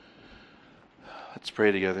Let's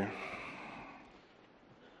pray together.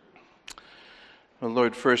 Well,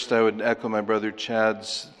 Lord, first I would echo my brother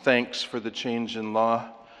Chad's thanks for the change in law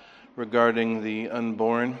regarding the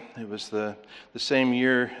unborn. It was the same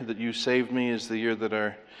year that you saved me as the year that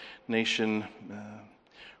our nation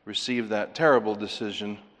received that terrible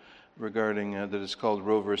decision regarding that is called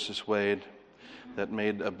Roe versus Wade, that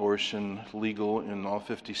made abortion legal in all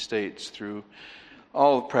 50 states through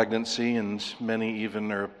all of pregnancy, and many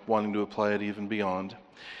even are wanting to apply it even beyond.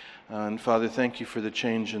 And Father, thank you for the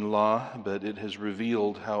change in law, but it has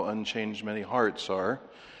revealed how unchanged many hearts are.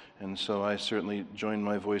 And so I certainly join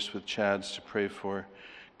my voice with Chad's to pray for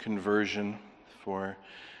conversion, for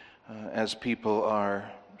as people are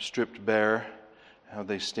stripped bare, how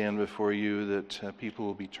they stand before you, that people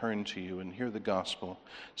will be turned to you and hear the gospel,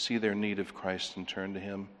 see their need of Christ and turn to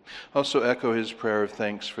him. Also echo his prayer of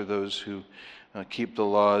thanks for those who keep the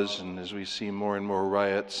laws, and as we see more and more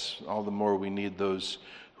riots, all the more we need those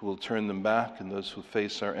who will turn them back and those who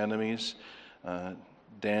face our enemies.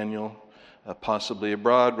 Daniel, possibly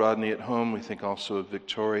abroad, Rodney at home. We think also of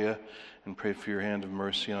Victoria and pray for your hand of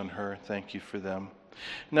mercy on her. Thank you for them.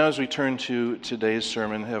 Now as we turn to today's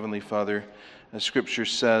sermon, Heavenly Father, as Scripture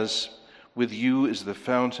says, with you is the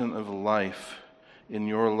fountain of life. In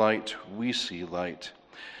your light we see light.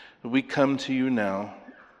 We come to you now,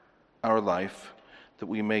 our life, that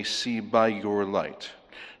we may see by your light.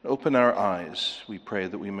 Open our eyes, we pray,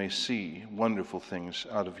 that we may see wonderful things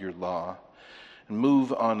out of your law, and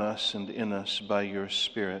move on us and in us by your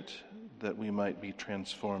Spirit, that we might be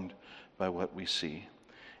transformed by what we see.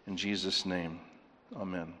 In Jesus' name,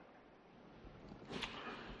 amen.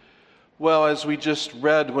 Well, as we just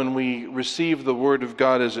read, when we receive the Word of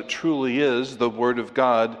God as it truly is, the Word of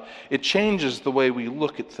God, it changes the way we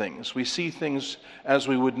look at things. We see things as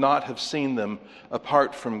we would not have seen them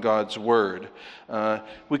apart from God's Word.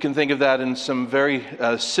 We can think of that in some very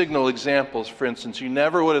signal examples. For instance, you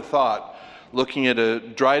never would have thought, looking at a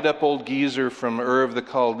dried-up old geezer from Ur of the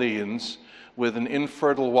Chaldeans with an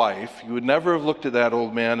infertile wife, you would never have looked at that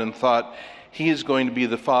old man and thought, he is going to be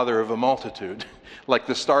the father of a multitude, like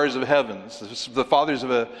the stars of heavens, the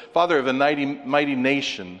father of a mighty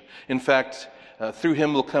nation. In fact, through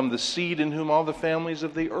him will come the seed in whom all the families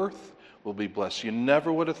of the earth will be blessed. You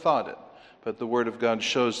never would have thought it, but the Word of God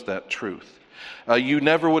shows that truth. You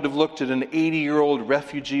never would have looked at an 80-year-old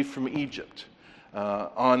refugee from Egypt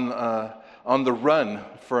on the run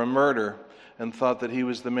for a murder and thought that he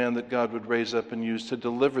was the man that God would raise up and use to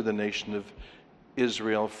deliver the nation of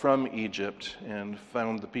Israel from Egypt and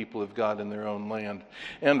found the people of God in their own land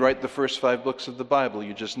and write the first 5 books of the Bible.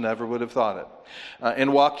 You just never would have thought it.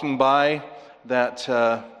 And walking by that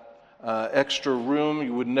extra room,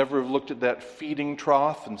 you would never have looked at that feeding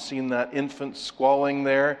trough and seen that infant squalling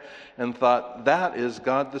there and thought, that is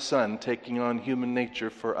God the Son taking on human nature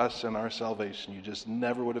for us and our salvation. You just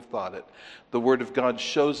never would have thought it. The Word of God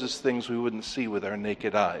shows us things we wouldn't see with our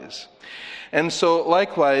naked eyes. And so,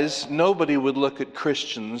 likewise, nobody would look at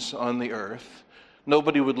Christians on the earth.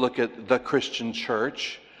 Nobody would look at the Christian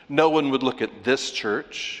church. No one would look at this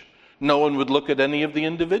church. No one would look at any of the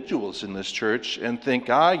individuals in this church and think,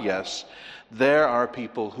 yes, there are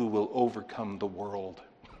people who will overcome the world.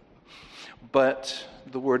 But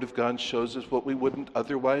the Word of God shows us what we wouldn't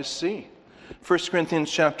otherwise see. 1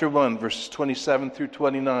 Corinthians chapter 1, verses 27 through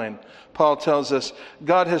 29, Paul tells us,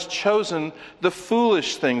 God has chosen the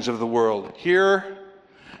foolish things of the world here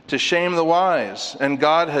to shame the wise, and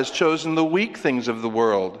God has chosen the weak things of the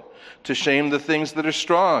world to shame the things that are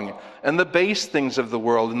strong, and the base things of the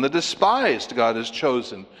world, and the despised God has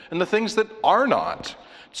chosen, and the things that are not,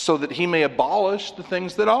 so that he may abolish the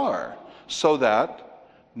things that are, so that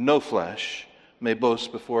no flesh may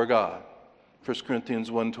boast before God. 1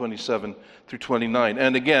 Corinthians 1, 27 through 29.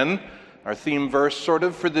 And again, our theme verse sort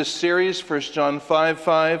of for this series, 1 John 5,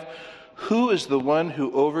 5, who is the one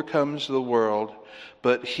who overcomes the world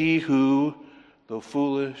but he who, though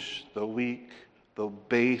foolish, though weak, though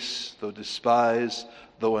base, though despised,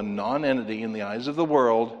 though a non-entity in the eyes of the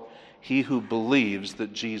world, he who believes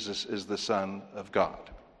that Jesus is the Son of God.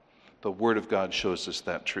 The Word of God shows us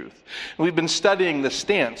that truth. And we've been studying the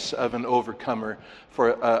stance of an overcomer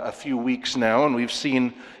for a few weeks now, and we've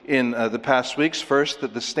seen in the past weeks, first,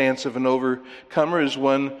 that the stance of an overcomer is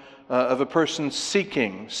one of a person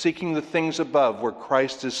seeking the things above, where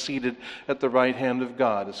Christ is seated at the right hand of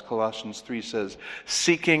God, as Colossians 3 says.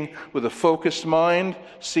 Seeking with a focused mind,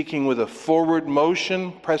 seeking with a forward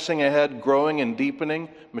motion, pressing ahead, growing and deepening,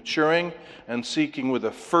 maturing, and seeking with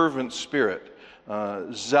a fervent spirit,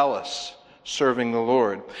 zealous serving the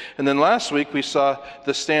Lord. And then last week we saw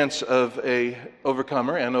the stance of an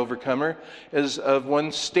overcomer is of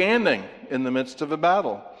one standing in the midst of a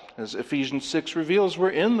battle. As Ephesians 6 reveals, we're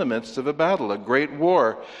in the midst of a battle, a great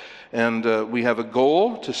war. And we have a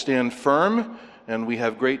goal to stand firm, and we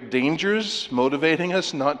have great dangers motivating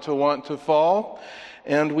us not to want to fall.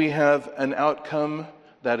 And we have an outcome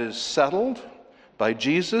that is settled by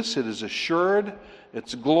Jesus. It is assured,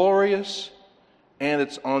 it's glorious, and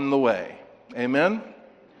it's on the way. Amen?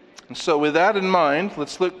 And so with that in mind,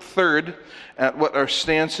 let's look third at what our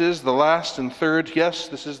stance is. The last and third, yes,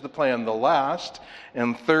 this is the plan. The last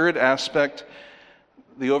and third aspect,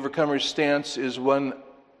 the overcomer's stance is one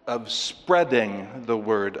of spreading the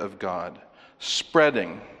Word of God.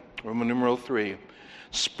 Spreading. Roman numeral 3.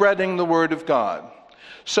 Spreading the Word of God.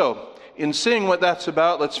 So, in seeing what that's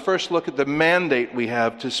about, let's first look at the mandate we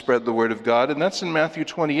have to spread the Word of God, and that's in Matthew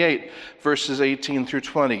 28, verses 18 through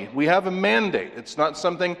 20. We have a mandate. It's not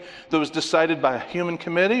something that was decided by a human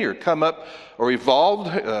committee or come up or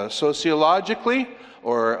evolved sociologically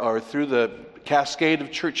or through the cascade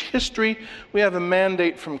of church history. We have a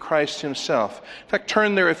mandate from Christ himself. In fact,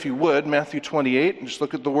 turn there if you would, Matthew 28, and just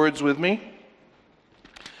look at the words with me.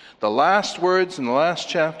 The last words in the last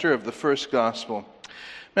chapter of the first gospel.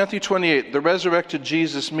 Matthew 28, the resurrected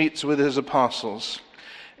Jesus meets with his apostles.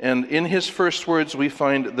 And in his first words, we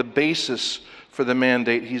find the basis for the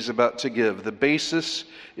mandate he's about to give. The basis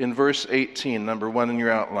in verse 18, number 1 in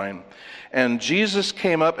your outline. And Jesus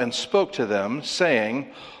came up and spoke to them, saying,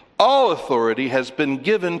 "All authority has been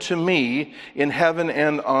given to me in heaven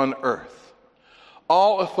and on earth."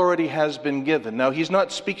 All authority has been given. Now, he's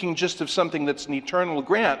not speaking just of something that's an eternal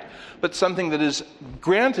grant, but something that is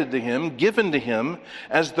granted to him, given to him,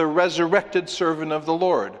 as the resurrected servant of the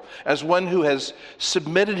Lord, as one who has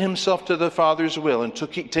submitted himself to the Father's will and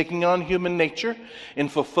taking on human nature in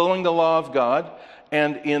fulfilling the law of God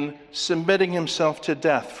and in submitting himself to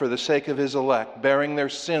death for the sake of his elect, bearing their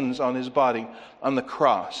sins on his body on the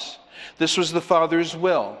cross. This was the Father's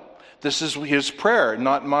will. This is his prayer,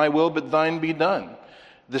 "Not my will, but thine be done."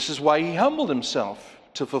 This is why he humbled himself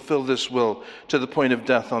to fulfill this will to the point of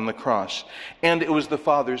death on the cross. And it was the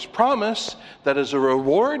Father's promise that as a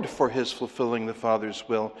reward for his fulfilling the Father's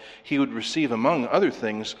will, he would receive, among other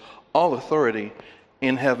things, all authority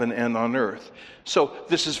in heaven and on earth. So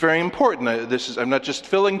this is very important. I'm not just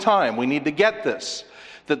filling time. We need to get this.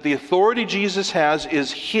 That the authority Jesus has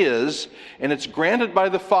is his, and it's granted by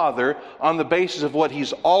the Father on the basis of what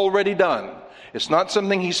he's already done. It's not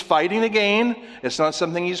something he's fighting to gain. It's not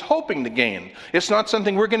something he's hoping to gain. It's not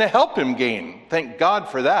something we're going to help him gain. Thank God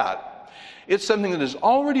for that. It's something that has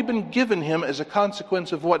already been given him as a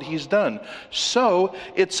consequence of what he's done. So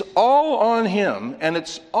it's all on him, and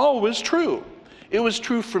it's always true. It was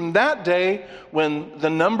true from that day when the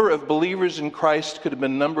number of believers in Christ could have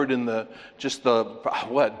been numbered in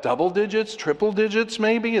double digits, triple digits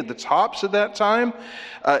maybe, at the tops at that time.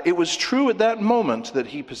 It was true at that moment that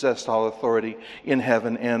he possessed all authority in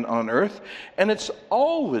heaven and on earth. And it's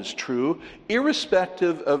always true,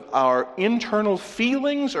 irrespective of our internal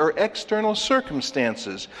feelings or external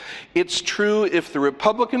circumstances. It's true if the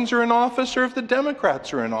Republicans are in office or if the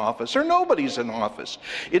Democrats are in office or nobody's in office.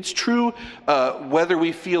 It's true whether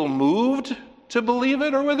we feel moved to believe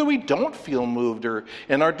it or whether we don't feel moved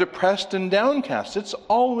and are depressed and downcast. It's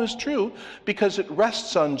always true because it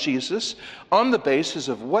rests on Jesus on the basis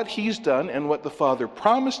of what he's done and what the Father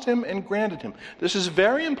promised him and granted him. This is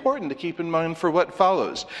very important to keep in mind for what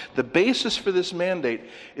follows. The basis for this mandate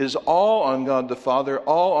is all on God the Father,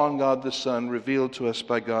 all on God the Son, revealed to us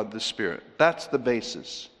by God the Spirit. That's the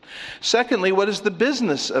basis. Secondly, what is the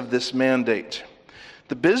business of this mandate?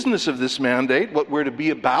 The business of this mandate, what we're to be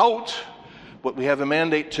about, what we have a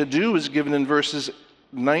mandate to do, is given in verses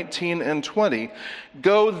 19 and 20.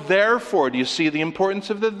 Go therefore. Do you see the importance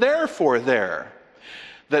of the therefore there?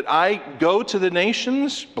 That I go to the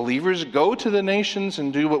nations, believers go to the nations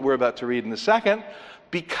and do what we're about to read in a second,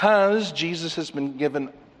 because Jesus has been given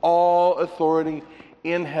all authority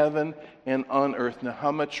in heaven and on earth. Now,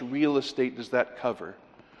 how much real estate does that cover?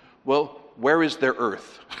 Well, where is there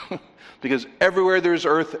earth? Because everywhere there's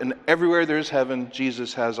earth and everywhere there's heaven,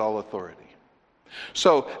 Jesus has all authority.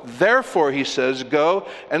 So, therefore, he says, go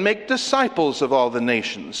and make disciples of all the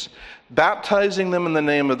nations, baptizing them in the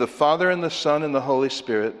name of the Father and the Son and the Holy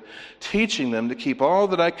Spirit, teaching them to keep all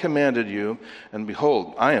that I commanded you, and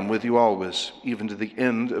behold, I am with you always, even to the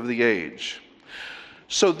end of the age.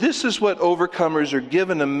 So this is what overcomers are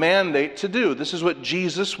given a mandate to do. This is what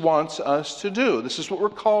Jesus wants us to do. This is what we're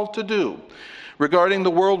called to do. Regarding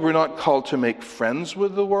the world, we're not called to make friends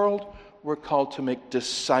with the world. We're called to make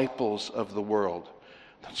disciples of the world.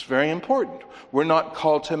 That's very important. We're not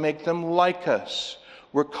called to make them like us.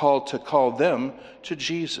 We're called to call them to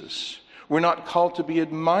Jesus. We're not called to be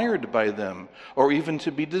admired by them or even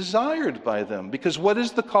to be desired by them. Because what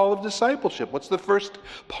is the call of discipleship? What's the first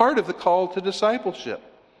part of the call to discipleship?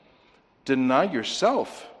 Deny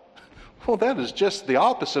yourself. Well, that is just the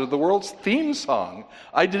opposite of the world's theme song.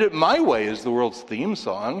 I Did It My Way is the world's theme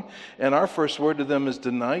song. And our first word to them is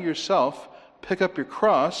deny yourself, pick up your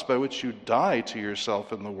cross by which you die to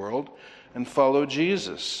yourself in the world, and follow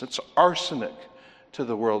Jesus. It's arsenic to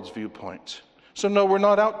the world's viewpoint. So no, we're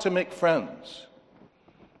not out to make friends.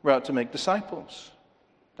 We're out to make disciples.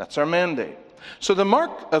 That's our mandate. So the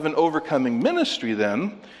mark of an overcoming ministry,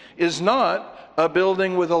 then, is not a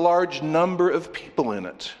building with a large number of people in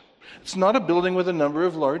it. It's not a building with a number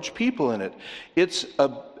of large people in it. It's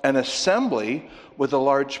an assembly with a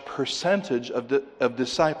large percentage of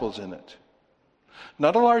disciples in it.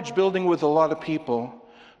 Not a large building with a lot of people,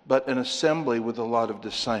 but an assembly with a lot of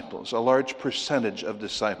disciples, a large percentage of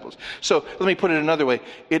disciples. So let me put it another way.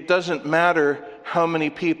 It doesn't matter how many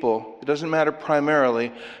people, it doesn't matter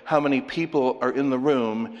primarily how many people are in the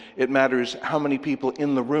room. It matters how many people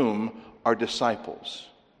in the room are disciples.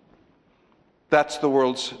 That's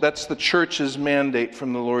the church's mandate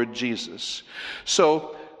from the Lord Jesus.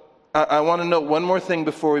 So I want to note one more thing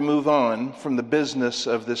before we move on from the business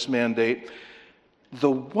of this mandate. The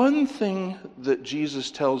one thing that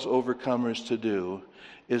Jesus tells overcomers to do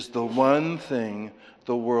is the one thing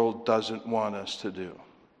the world doesn't want us to do.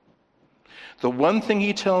 The one thing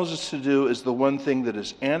he tells us to do is the one thing that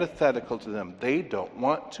is antithetical to them. They don't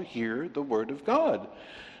want to hear the word of God.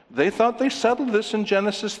 They thought they settled this in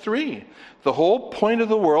Genesis 3. The whole point of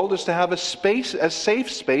the world is to have a safe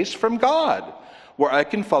space from God, where I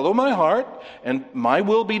can follow my heart and my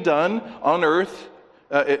will be done on earth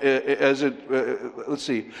let's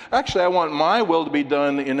see. Actually, I want my will to be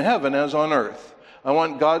done in heaven as on earth. I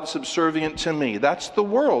want God subservient to me. That's the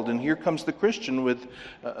world, and here comes the Christian with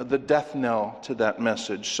the death knell to that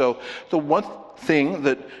message. So the one thing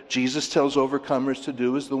that Jesus tells overcomers to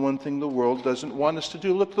do is the one thing the world doesn't want us to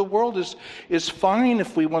do. Look, the world is fine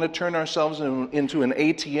if we want to turn ourselves into an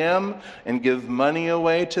ATM and give money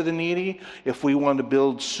away to the needy. If we want to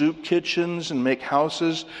build soup kitchens and make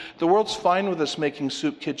houses, the world's fine with us making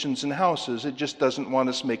soup kitchens and houses. It just doesn't want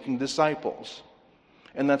us making disciples.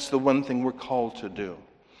 And that's the one thing we're called to do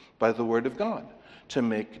by the Word of God, to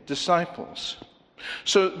make disciples.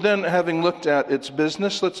 So then, having looked at its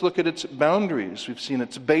business, let's look at its boundaries. We've seen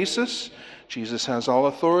its basis. Jesus has all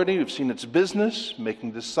authority. We've seen its business,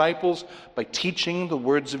 making disciples by teaching the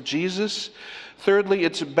words of Jesus. Thirdly,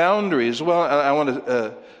 its boundaries. Well, I want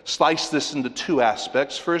to slice this into two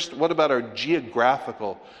aspects. First, what about our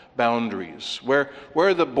geographical boundaries? Where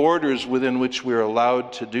are the borders within which we're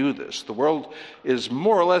allowed to do this? The world is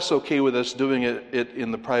more or less okay with us doing it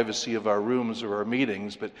in the privacy of our rooms or our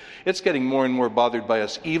meetings, but it's getting more and more bothered by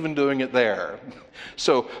us even doing it there.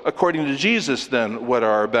 So, according to Jesus, then, what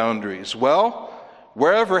are our boundaries? Well,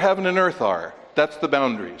 wherever heaven and earth are, that's the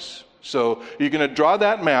boundaries. So, you're going to draw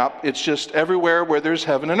that map. It's just everywhere where there's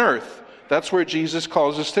heaven and earth. That's where Jesus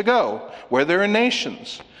calls us to go, where there are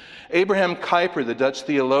nations. Abraham Kuyper, the Dutch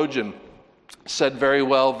theologian, said very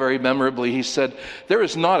well, very memorably, he said, "There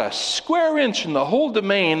is not a square inch in the whole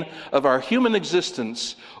domain of our human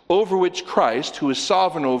existence over which Christ, who is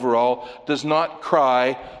sovereign over all, does not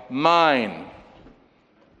cry, 'Mine.'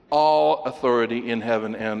 All authority in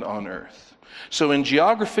heaven and on earth." So in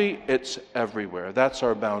geography, it's everywhere. That's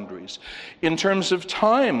our boundaries. In terms of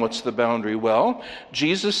time, what's the boundary? Well,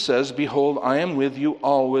 Jesus says, "Behold, I am with you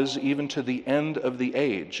always, even to the end of the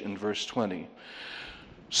age," in verse 20.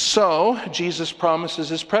 So, Jesus promises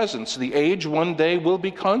his presence. The age one day will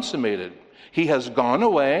be consummated. He has gone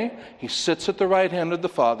away. He sits at the right hand of the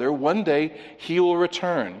Father. One day, he will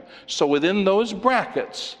return. So within those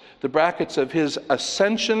brackets, the brackets of his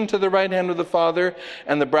ascension to the right hand of the Father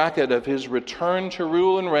and the bracket of his return to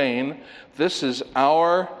rule and reign, this is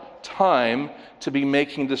our time to be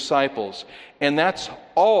making disciples. And that's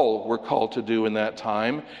all we're called to do in that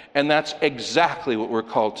time, and that's exactly what we're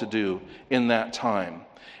called to do in that time.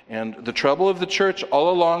 And the trouble of the church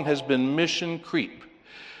all along has been mission creep.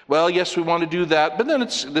 Well, yes, we want to do that, but then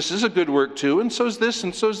this is a good work too, and so is this,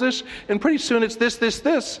 and pretty soon it's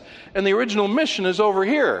this, and the original mission is over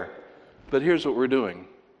here. But here's what we're doing.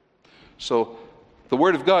 So the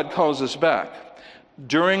Word of God calls us back.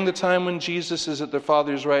 During the time when Jesus is at the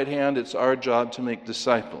Father's right hand, it's our job to make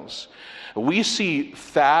disciples. We see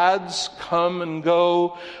fads come and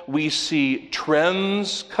go. We see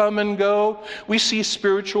trends come and go. We see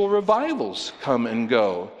spiritual revivals come and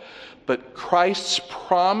go. But Christ's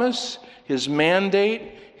promise, His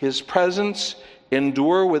mandate, His presence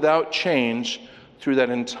endure without change through that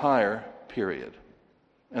entire period.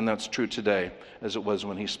 And that's true today as it was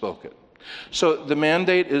when He spoke it. So the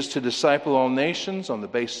mandate is to disciple all nations on the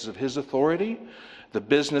basis of His authority. The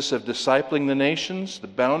business of discipling the nations, the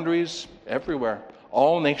boundaries, everywhere.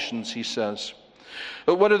 All nations, He says.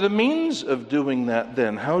 But what are the means of doing that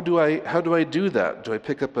then? How do I do that? Do I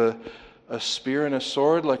pick up a spear and a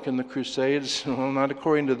sword like in the Crusades? Well, not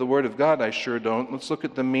according to the Word of God, I sure don't. Let's look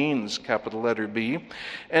at the means, capital letter B.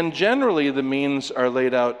 And generally the means are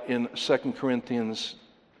laid out in 2 Corinthians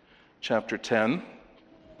chapter 10.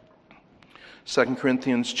 2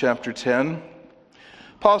 Corinthians chapter 10.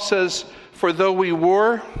 Paul says, "For though we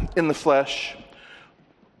war in the flesh,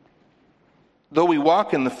 though we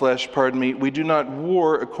walk in the flesh, we do not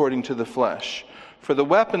war according to the flesh. For the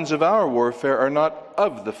weapons of our warfare are not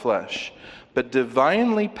of the flesh, but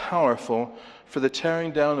divinely powerful for the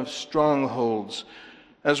tearing down of strongholds,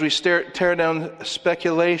 as we tear down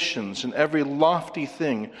speculations and every lofty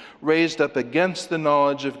thing raised up against the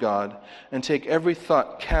knowledge of God, and take every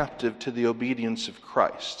thought captive to the obedience of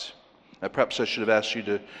Christ." Now, perhaps I should have asked you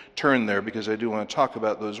to turn there, because I do want to talk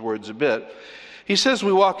about those words a bit. He says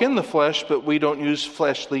we walk in the flesh, but we don't use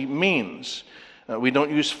fleshly means. We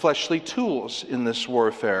don't use fleshly tools in this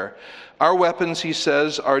warfare. Our weapons, he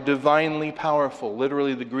says, are divinely powerful.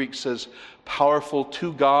 Literally, the Greek says powerful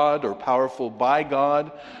to God or powerful by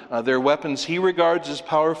God. They're weapons he regards as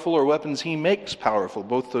powerful or weapons he makes powerful.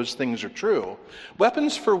 Both those things are true.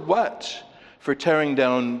 Weapons for what? For tearing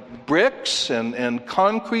down bricks and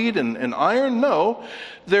concrete and iron? No.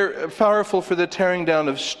 They're powerful for the tearing down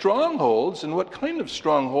of strongholds. And what kind of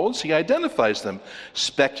strongholds? He identifies them.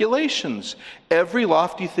 Speculations. Every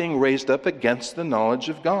lofty thing raised up against the knowledge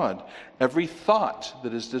of God. Every thought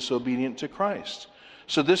that is disobedient to Christ.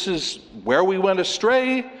 So this is where we went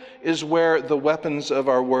astray, is where the weapons of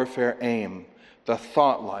our warfare aim. The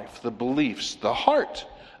thought life, the beliefs, the heart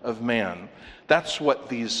of man. That's what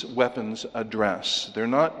these weapons address. They're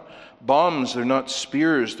not bombs, they're not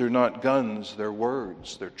spears, they're not guns, they're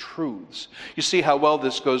words, they're truths. You see how well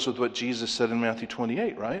this goes with what Jesus said in Matthew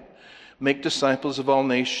 28, right? Make disciples of all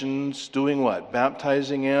nations, doing what?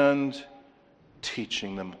 Baptizing and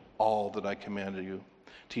teaching them all that I commanded you.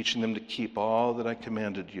 Teaching them to keep all that I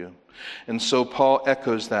commanded you. And so Paul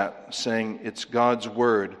echoes that, saying it's God's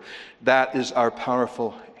word. That is our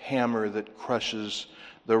powerful hammer that crushes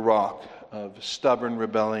the rock of stubborn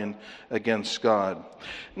rebellion against God.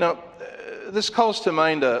 Now, this calls to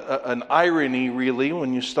mind an irony, really,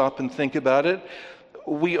 when you stop and think about it.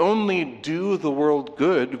 We only do the world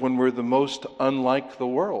good when we're the most unlike the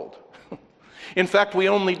world. In fact, we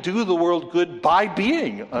only do the world good by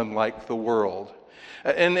being unlike the world.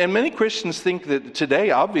 And many Christians think that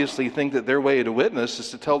today, obviously, think that their way to witness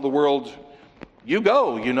is to tell the world, you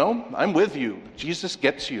go, I'm with you. Jesus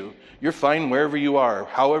gets you. You're fine wherever you are,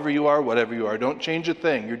 however you are, whatever you are. Don't change a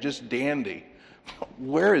thing. You're just dandy.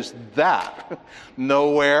 Where is that?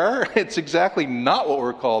 Nowhere. It's exactly not what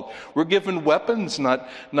we're called. We're given weapons, not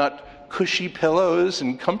cushy pillows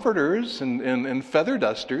and comforters and feather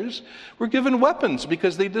dusters. We're given weapons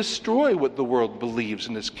because they destroy what the world believes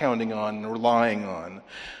and is counting on and relying on.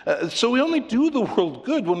 So we only do the world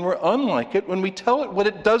good when we're unlike it, when we tell it what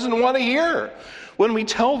it doesn't want to hear. When we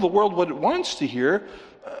tell the world what it wants to hear,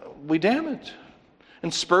 we damn it.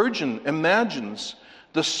 And Spurgeon imagines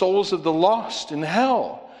the souls of the lost in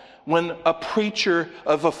hell. When a preacher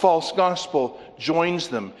of a false gospel joins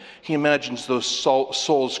them, he imagines those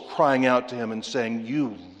souls crying out to him and saying,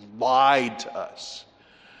 you lied to us.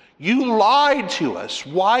 You lied to us.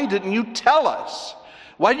 Why didn't you tell us?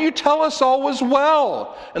 Why didn't you tell us all was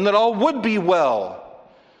well and that all would be well?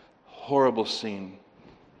 Horrible scene.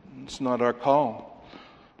 It's not our call.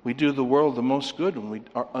 We do the world the most good when we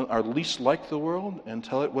are least like the world and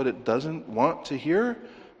tell it what it doesn't want to hear,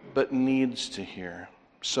 but needs to hear.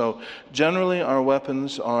 So generally our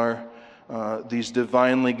weapons are these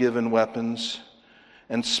divinely given weapons.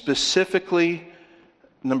 And specifically,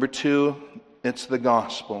 number 2, it's the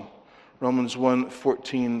gospel. Romans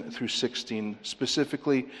 1:14 through 16.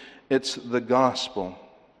 Specifically, it's the gospel.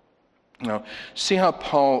 Now, see how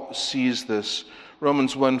Paul sees this.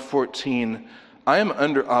 Romans 1:14. I am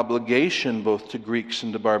under obligation both to Greeks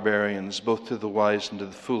and to barbarians, both to the wise and to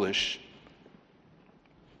the foolish.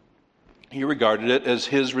 He regarded it as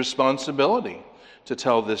his responsibility to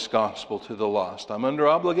tell this gospel to the lost. I'm under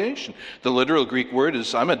obligation. The literal Greek word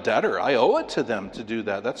is, I'm a debtor. I owe it to them to do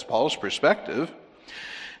that. That's Paul's perspective.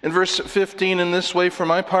 In verse 15, in this way, for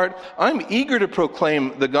my part, I'm eager to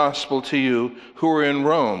proclaim the gospel to you who are in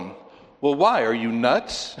Rome. Well, why? Are you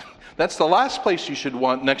nuts? That's the last place you should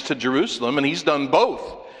want next to Jerusalem, and he's done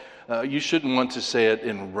both. You shouldn't want to say it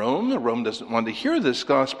in Rome. Rome doesn't want to hear this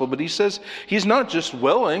gospel, but he says he's not just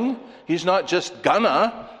willing, he's not just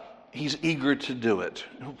gonna, he's eager to do it.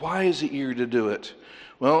 Why is he eager to do it?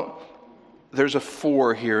 Well, there's a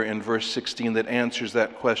 4 here in verse 16 that answers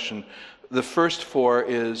that question. The first 4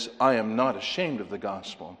 is, I am not ashamed of the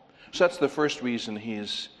gospel. So that's the first reason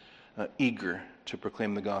he's eager to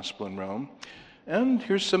proclaim the gospel in Rome. And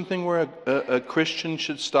here's something where a Christian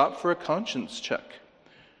should stop for a conscience check.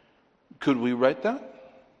 Could we write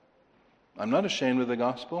that? I'm not ashamed of the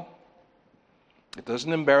gospel. It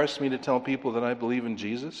doesn't embarrass me to tell people that I believe in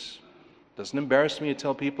Jesus. It doesn't embarrass me to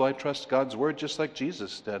tell people I trust God's word just like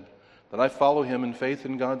Jesus did, that I follow him in faith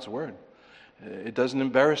in God's word. It doesn't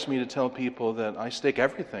embarrass me to tell people that I stake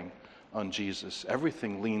everything on Jesus.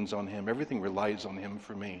 Everything leans on him. Everything relies on him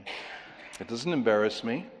for me. It doesn't embarrass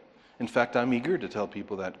me. In fact, I'm eager to tell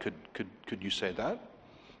people that. Could you say that?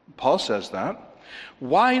 Paul says that.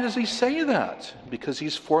 Why does he say that? Because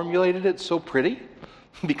he's formulated it so pretty?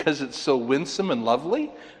 Because it's so winsome and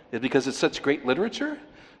lovely? Because it's such great literature?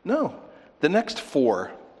 No. The next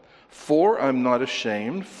 4. 4, I'm not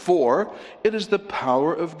ashamed. 4, it is the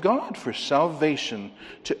power of God for salvation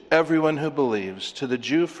to everyone who believes, to the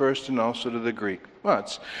Jew first and also to the Greek. Well,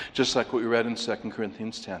 it's just like what we read in 2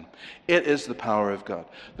 Corinthians 10. It is the power of God.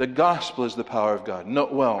 The gospel is the power of God.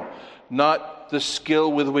 Not the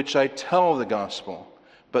skill with which I tell the gospel,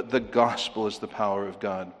 but the gospel is the power of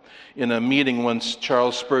God. In a meeting once,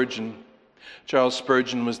 Charles Spurgeon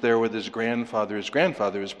was there with his grandfather. His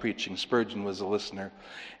grandfather was preaching. Spurgeon was a listener.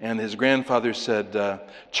 And his grandfather said,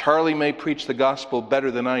 Charlie may preach the gospel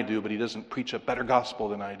better than I do, but he doesn't preach a better gospel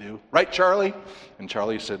than I do. Right, Charlie? And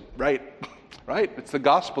Charlie said, right. It's the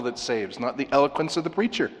gospel that saves, not the eloquence of the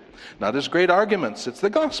preacher. Not his great arguments. It's the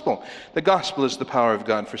gospel. The gospel is the power of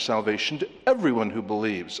God for salvation to everyone who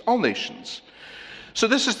believes, all nations. So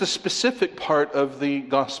this is the specific part of the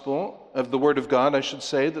gospel, of the word of God, I should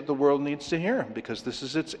say, that the world needs to hear, because this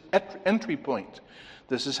is its entry point.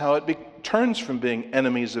 This is how it turns from being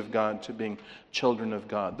enemies of God to being children of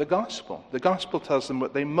God. The gospel. The gospel tells them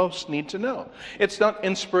what they most need to know. It's not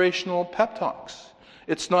inspirational pep talks.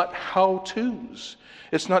 It's not how-tos.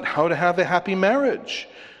 It's not how to have a happy marriage.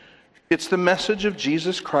 It's the message of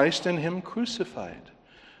Jesus Christ and him crucified.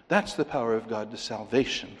 That's the power of God to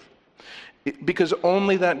salvation. Because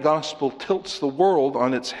only that gospel tilts the world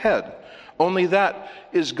on its head. Only that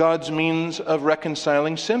is God's means of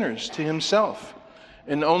reconciling sinners to himself.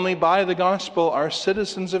 And only by the gospel are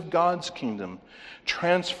citizens of God's kingdom,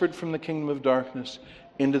 transferred from the kingdom of darkness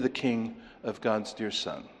into the king of God's dear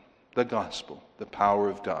Son. The gospel, the power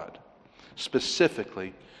of God,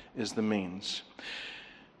 specifically is the means.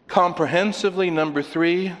 Comprehensively, number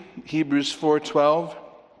 3, Hebrews 4:12.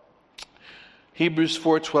 Hebrews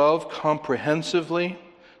 4:12, comprehensively.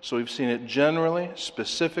 So we've seen it generally,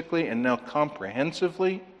 specifically, and now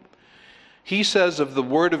comprehensively. He says of the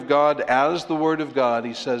Word of God as the Word of God,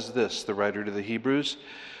 he says this, the writer to the Hebrews,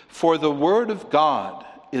 for the Word of God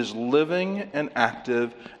is living and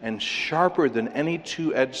active and sharper than any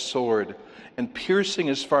two-edged sword, and piercing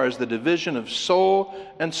as far as the division of soul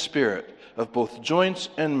and spirit, of both joints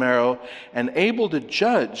and marrow, and able to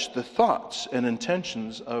judge the thoughts and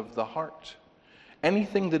intentions of the heart.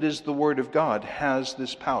 Anything that is the Word of God has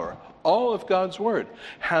this power. All of God's Word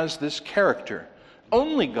has this character.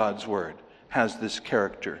 Only God's Word has this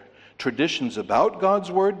character. Traditions about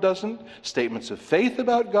God's Word doesn't. Statements of faith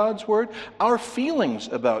about God's Word. Our feelings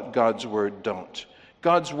about God's Word don't.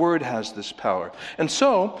 God's Word has this power. And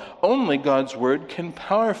so, only God's Word can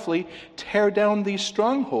powerfully tear down these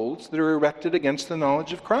strongholds that are erected against the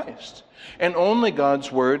knowledge of Christ. And only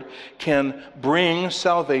God's Word can bring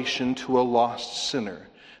salvation to a lost sinner,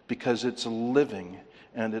 because it's living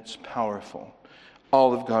and it's powerful.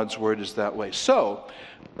 All of God's Word is that way. So,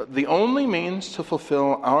 the only means to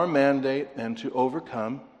fulfill our mandate and to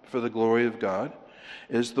overcome for the glory of God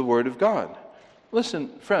is the Word of God. Listen,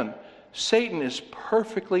 friend, Satan is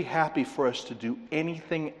perfectly happy for us to do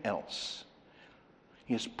anything else.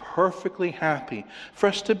 He is perfectly happy for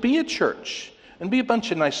us to be a church and be a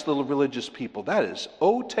bunch of nice little religious people. That is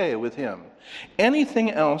okay with him.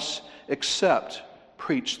 Anything else except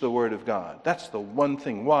preach the Word of God. That's the one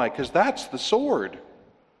thing. Why? Because that's the sword.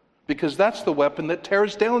 Because that's the weapon that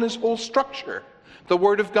tears down his whole structure. The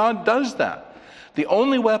Word of God does that. The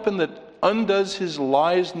only weapon that undoes his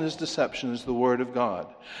lies and his deception is the Word of God.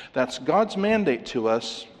 That's God's mandate to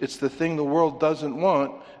us. It's the thing the world doesn't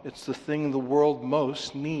want. It's the thing the world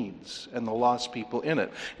most needs, and the lost people in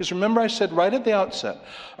it. Because remember I said right at the outset,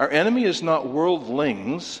 our enemy is not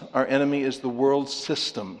worldlings. Our enemy is the world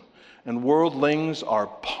system. And worldlings are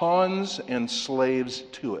pawns and slaves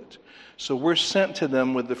to it. So we're sent to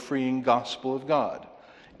them with the freeing gospel of God.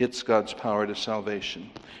 It's God's power to salvation.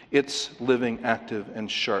 It's living, active, and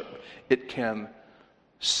sharp. It can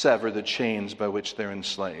sever the chains by which they're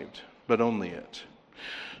enslaved, but only it.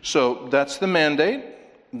 So that's the mandate.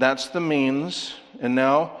 That's the means. And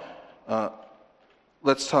now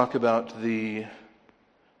let's talk about the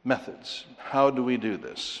methods. How do we do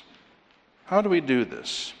this? How do we do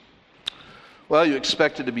this? Well, you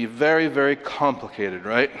expect it to be very, very complicated,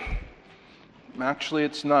 right? Actually,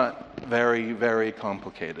 it's not very, very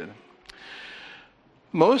complicated.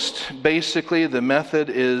 Most basically, the method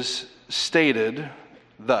is stated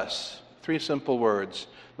thus. 3 simple words.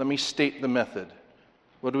 Let me state the method.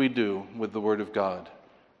 What do we do with the Word of God?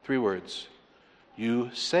 3 words.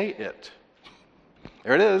 You say it.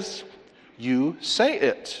 There it is. You say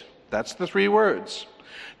it. That's the 3 words.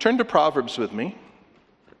 Turn to Proverbs with me.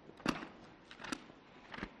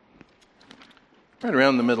 Right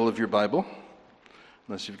around the middle of your Bible,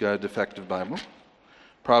 unless you've got a defective Bible.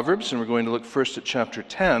 Proverbs, and we're going to look first at chapter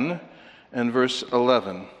 10 and verse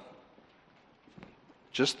 11.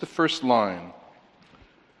 Just the first line.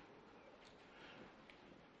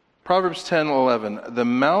 Proverbs 10:11. The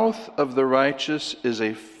mouth of the righteous is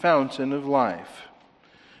a fountain of life.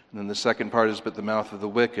 And then the second part is, but the mouth of the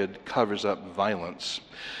wicked covers up violence.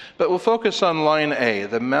 But we'll focus on line A.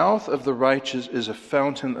 The mouth of the righteous is a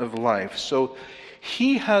fountain of life. So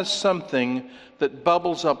he has something that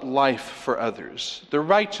bubbles up life for others. The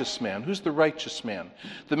righteous man. Who's the righteous man?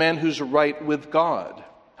 The man who's right with God.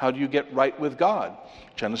 How do you get right with God?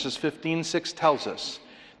 Genesis 15:6 tells us.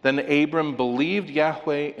 Then Abram believed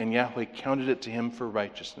Yahweh, and Yahweh counted it to him for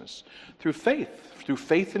righteousness. Through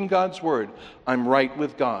faith in God's word, I'm right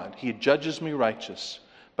with God. He judges me righteous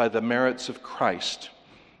by the merits of Christ.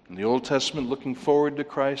 In the Old Testament, looking forward to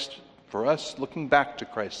Christ. For us, looking back to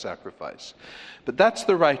Christ's sacrifice. But that's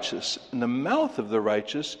the righteous. And the mouth of the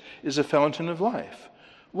righteous is a fountain of life.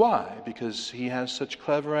 Why? Because he has such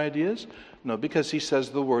clever ideas? No, because he says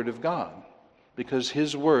the word of God. Because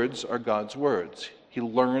his words are God's words. He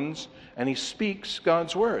learns and he speaks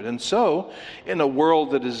God's word. And so, in a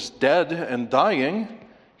world that is dead and dying,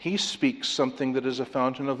 he speaks something that is a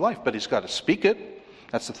fountain of life. But he's got to speak it.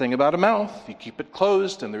 That's the thing about a mouth. You keep it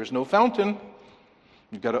closed and there's no fountain.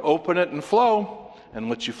 You've got to open it and flow. And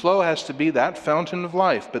what you flow has to be that fountain of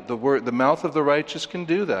life. But the mouth of the righteous can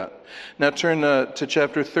do that. Now turn to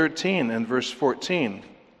chapter 13 and verse 14.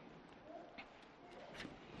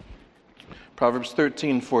 Proverbs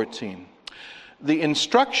 13:14. The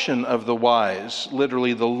instruction of the wise,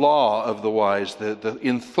 literally the law of the wise, the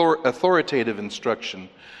authoritative instruction.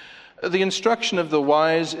 The instruction of the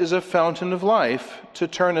wise is a fountain of life to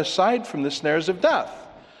turn aside from the snares of death.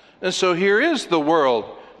 And so here is the world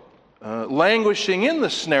languishing in the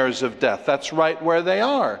snares of death. That's right where they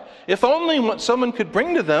are. If only someone could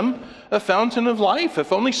bring to them a fountain of life.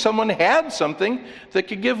 If only someone had something that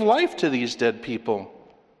could give life to these dead people.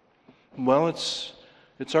 Well, it's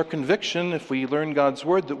our conviction, if we learn God's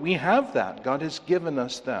word, that we have that. God has given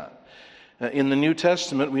us that. In the New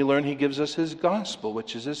Testament, we learn he gives us his gospel,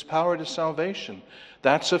 which is his power to salvation.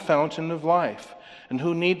 That's a fountain of life. And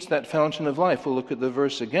who needs that fountain of life? We'll look at the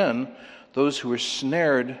verse again. Those who are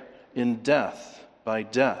snared in death, by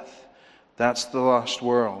death. That's the lost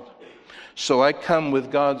world. So I come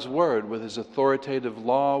with God's word, with his authoritative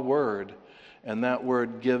law word, and that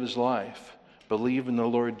word gives life. Believe in the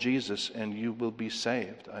Lord Jesus and you will be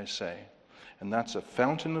saved, I say. And that's a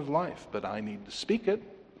fountain of life, but I need to speak it.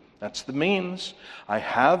 That's the means. I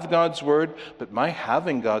have God's word, but my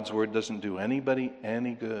having God's word doesn't do anybody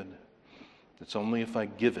any good. It's only if I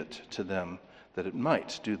give it to them that it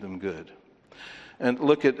might do them good. And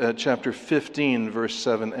look at chapter 15, verse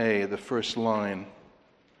 7a, the first line.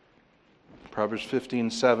 Proverbs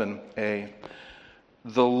 15:7a.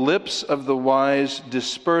 The lips of the wise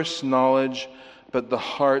disperse knowledge, but the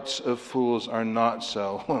hearts of fools are not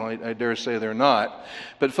so. Well, I dare say they're not.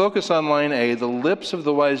 But focus on line A. The lips of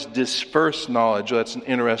the wise disperse knowledge. Well, that's an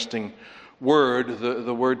interesting word.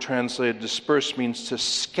 The word translated disperse means to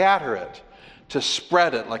scatter it, to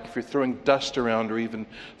spread it, like if you're throwing dust around or even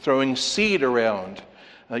throwing seed around.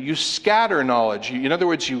 You scatter knowledge. In other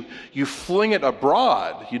words, you fling it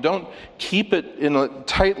abroad. You don't keep it in a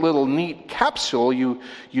tight little neat capsule. You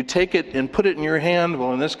take it and put it in your hand.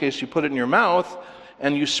 Well, in this case, you put it in your mouth,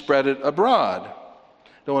 and you spread it abroad.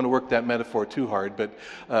 Don't want to work that metaphor too hard, but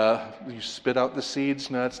you spit out the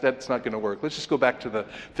seeds. No, that's not going to work. Let's just go back to the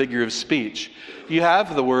figure of speech. You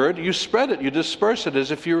have the word, you spread it, you disperse it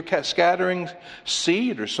as if you were scattering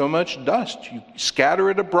seed or so much dust. You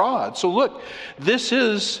scatter it abroad. So look, this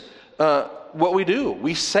is what we do.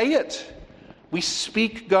 We say it. We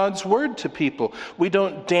speak God's word to people. We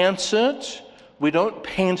don't dance it. We don't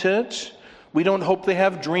paint it. We don't hope they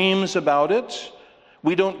have dreams about it.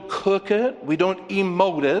 We don't cook it. We don't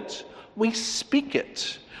emote it. We speak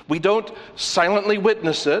it. We don't silently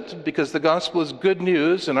witness it, because the gospel is good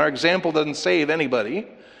news and our example doesn't save anybody.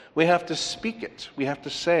 We have to speak it. We have to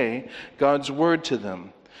say God's word to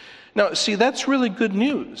them. Now, see, that's really good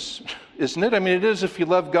news, isn't it? I mean, it is if you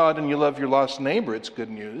love God and you love your lost neighbor, it's good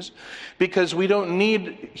news, because we don't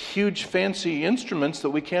need huge fancy instruments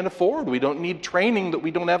that we can't afford. We don't need training that we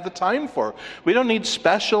don't have the time for. We don't need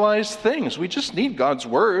specialized things. We just need God's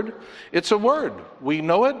word. It's a word. We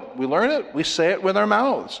know it, we learn it, we say it with our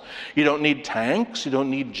mouths. You don't need tanks, you don't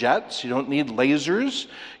need jets, you don't need lasers,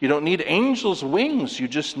 you don't need angels' wings. You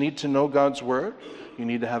just need to know God's word. You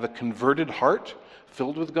need to have a converted heart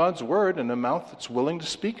filled with God's word and a mouth that's willing to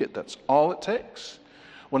speak it. That's all it takes.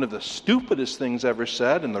 One of the stupidest things ever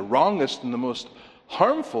said, and the wrongest and the most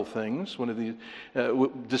harmful things,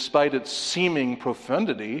 despite its seeming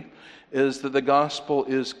profundity, is that the gospel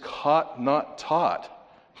is caught, not taught.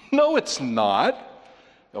 No, it's not.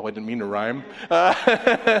 Oh, I didn't mean to rhyme.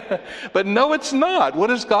 But no, it's not. What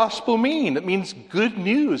does gospel mean? It means good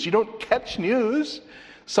news. You don't catch news.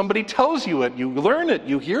 Somebody tells you it, you learn it,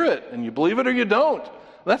 you hear it, and you believe it or you don't.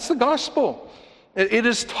 That's the gospel. It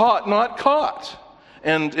is taught, not caught.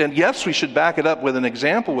 And yes, we should back it up with an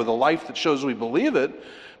example, with a life that shows we believe it,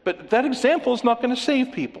 but that example is not going to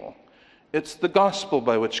save people. It's the gospel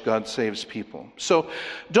by which God saves people. So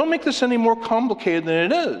don't make this any more complicated than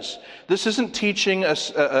it is. This isn't teaching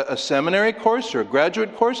a seminary course or a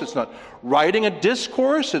graduate course. It's not writing a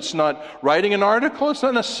discourse. It's not writing an article. It's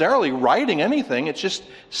not necessarily writing anything. It's just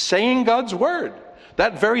saying God's word.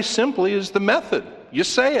 That very simply is the method. You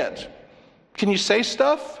say it. Can you say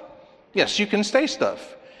stuff? Yes, you can say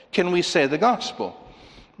stuff. Can we say the gospel?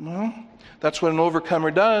 Well, that's what an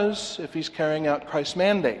overcomer does if he's carrying out Christ's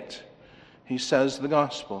mandate. He says the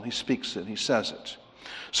gospel. He speaks it. He says it.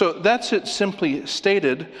 So that's it simply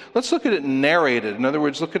stated. Let's look at it narrated. In other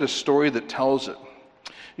words, look at a story that tells it.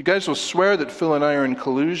 You guys will swear that Phil and I are in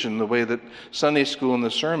collusion the way that Sunday school and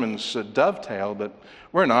the sermons dovetail, but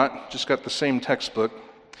we're not. Just got the same textbook.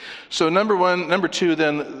 So number two,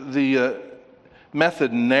 then, the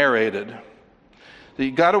method narrated.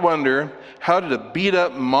 You got to wonder, how did a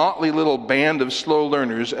beat-up, motley little band of slow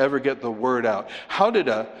learners ever get the word out? How did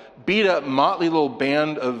a beat-up, motley little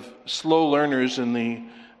band of slow learners in the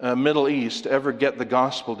Middle East ever get the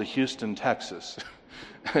gospel to Houston, Texas?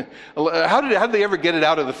 How did they ever get it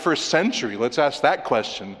out of the first century? Let's ask that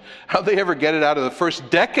question. How did they ever get it out of the first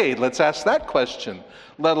decade? Let's ask that question.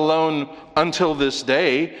 Let alone until this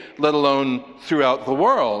day, let alone throughout the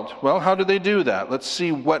world. Well, how did they do that? Let's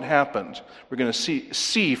see what happened. We're going to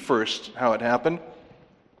see first how it happened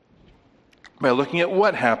by looking at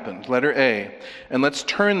what happened, letter A. And let's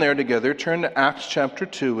turn there together. Turn to Acts chapter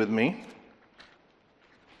 2 with me.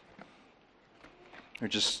 We're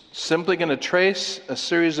just simply going to trace a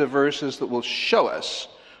series of verses that will show us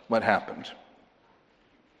what happened.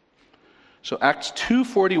 So Acts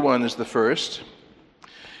 2:41 is the first.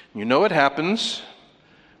 You know what happens.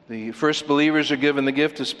 The first believers are given the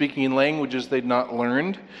gift of speaking in languages they'd not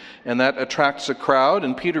learned, and that attracts a crowd,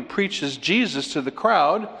 and Peter preaches Jesus to the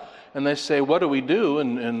crowd, and they say, what do we do?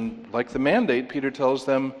 And like the mandate, Peter tells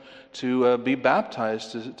them to be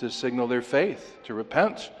baptized, to signal their faith, to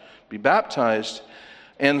repent, be baptized.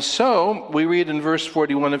 And so, we read in verse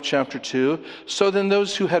 41 of chapter 2, so then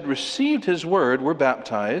those who had received his word were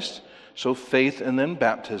baptized, so faith and then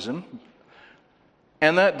baptism.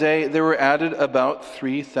 And that day there were added about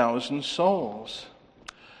 3,000 souls.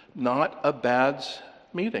 Not a bad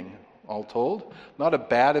meeting, all told. Not a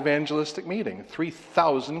bad evangelistic meeting.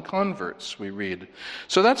 3,000 converts, we read.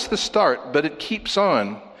 So that's the start, but it keeps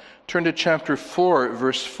on. Turn to chapter 4,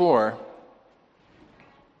 verse 4.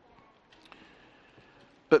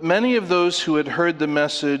 But many of those who had heard the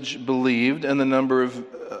message believed, and the number of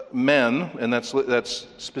men, and that's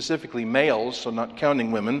specifically males, so not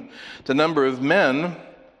counting women, the number of men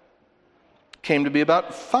came to be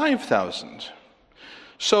about 5,000.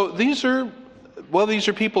 So these are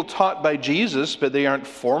people taught by Jesus, but they aren't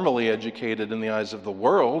formally educated in the eyes of the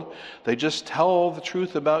world. They just tell the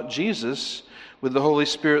truth about Jesus with the Holy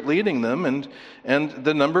Spirit leading them, and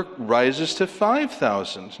the number rises to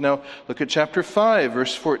 5,000. Now, look at chapter 5,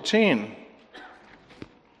 verse 14.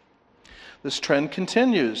 This trend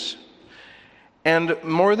continues. And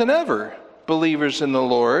more than ever, believers in the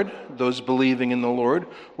Lord, those believing in the Lord,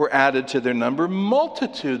 were added to their number,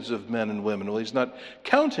 multitudes of men and women. Well, he's not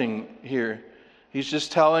counting here. He's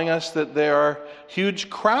just telling us that there are huge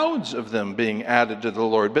crowds of them being added to the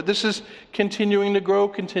Lord. But this is continuing to grow,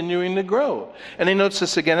 continuing to grow. And he notes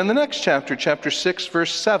this again in the next chapter, chapter 6,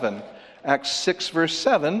 verse 7. Acts 6, verse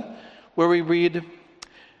 7, where we read,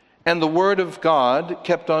 "And the word of God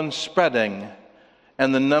kept on spreading,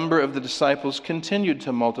 and the number of the disciples continued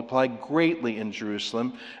to multiply greatly in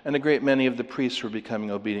Jerusalem, and a great many of the priests were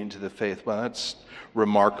becoming obedient to the faith." Well, that's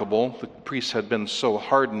remarkable. The priests had been so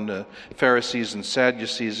hardened, Pharisees and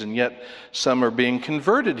Sadducees, and yet some are being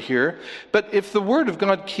converted here. But if the word of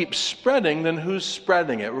God keeps spreading, then who's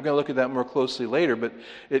spreading it? We're going to look at that more closely later, but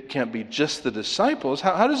it can't be just the disciples.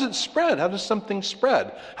 How does it spread? How does something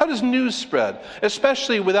spread? How does news spread?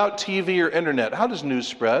 Especially without TV or internet. How does news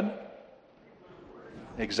spread?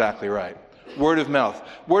 Exactly right. Word of mouth.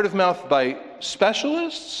 Word of mouth by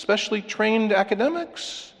specialists, specially trained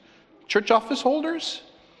academics, church office holders,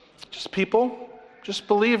 just people, just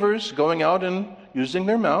believers going out and using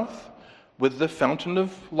their mouth with the fountain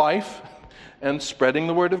of life and spreading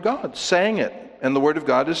the word of God, saying it. And the word of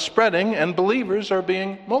God is spreading, and believers are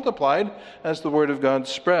being multiplied as the word of God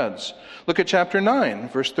spreads. Look at chapter 9,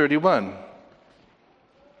 verse 31.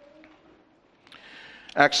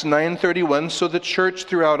 Acts 9:31, "So the church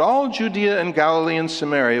throughout all Judea and Galilee and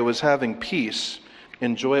Samaria was having peace,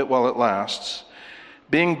 enjoy it while it lasts,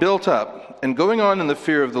 being built up, and going on in the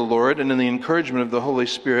fear of the Lord and in the encouragement of the Holy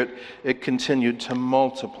Spirit, it continued to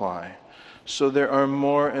multiply." So there are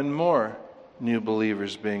more and more new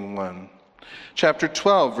believers being won. Chapter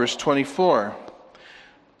 12, verse 24,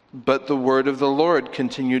 "But the word of the Lord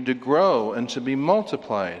continued to grow and to be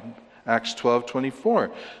multiplied." Acts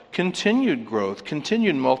 12:24, continued growth,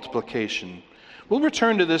 continued multiplication. We'll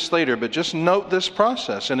return to this later, but just note this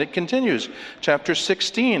process, and it continues. Chapter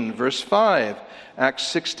 16, verse 5, Acts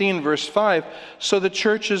 16, verse 5, "So the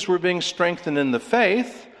churches were being strengthened in the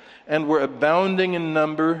faith and were abounding in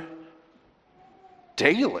number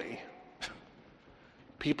daily."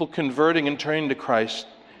 People converting and turning to Christ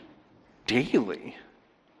daily.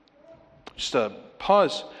 Just a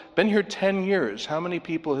pause. Been here 10 years. How many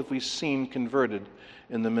people have we seen converted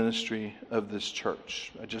in the ministry of this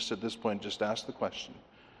church? I just, at this point, just asked the question.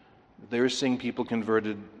 They're seeing people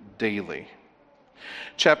converted daily.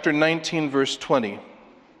 Chapter 19, verse 20.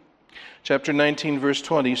 Chapter 19, verse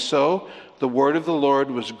 20. "So the word of the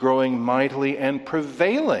Lord was growing mightily and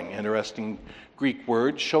prevailing." Interesting Greek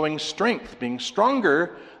word, showing strength, being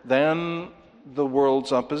stronger than the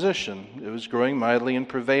world's opposition. It was growing mightily and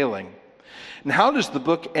prevailing. And how does the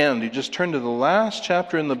book end? You just turn to the last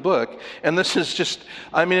chapter in the book, and this is just,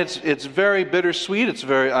 it's very bittersweet, it's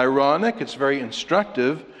very ironic, it's very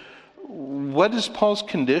instructive. What is Paul's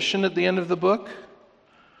condition at the end of the book?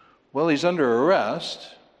 Well, he's under arrest.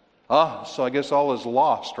 So I guess all is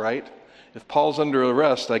lost, right? If Paul's under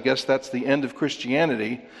arrest, I guess that's the end of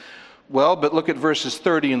Christianity. Well, but look at verses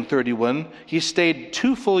 30 and 31. "He stayed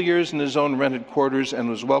 2 full years in his own rented quarters and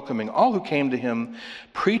was welcoming all who came to him,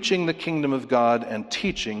 preaching the kingdom of God and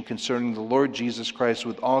teaching concerning the Lord Jesus Christ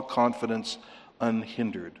with all confidence,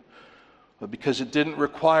 unhindered." But because it didn't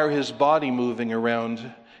require his body moving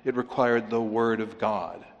around, it required the word of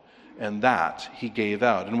God. And that he gave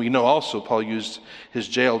out. And we know also Paul used his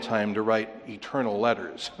jail time to write eternal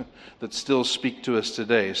letters that still speak to us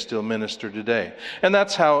today, still minister today. And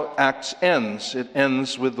that's how Acts ends. It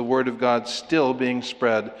ends with the word of God still being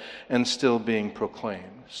spread and still being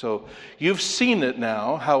proclaimed. So you've seen it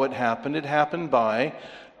now, how it happened. It happened by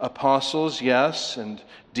apostles, yes, and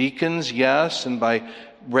deacons, yes, and by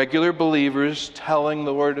regular believers telling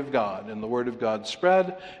the word of God. And the word of God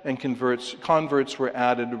spread, and converts were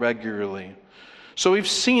added regularly. So we've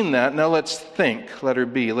seen that. Now let's think, letter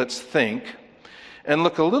B, let's think, and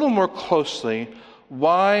look a little more closely.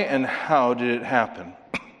 Why and how did it happen?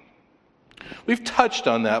 We've touched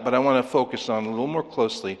on that, but I want to focus on it a little more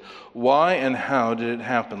closely. Why and how did it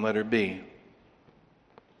happen? Letter B.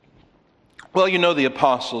 Well, you know the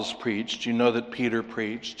apostles preached. You know that Peter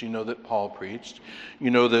preached. You know that Paul preached.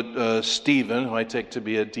 You know that Stephen, who I take to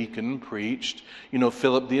be a deacon, preached. You know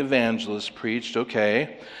Philip the evangelist preached.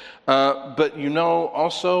 Okay. But you know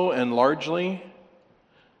also, and largely,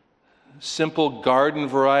 simple garden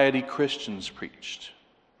variety Christians preached.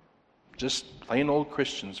 Just plain old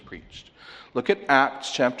Christians preached. Look at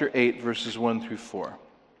Acts chapter 8, verses 1 through 4.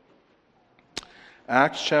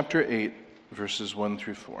 Acts chapter 8, verses 1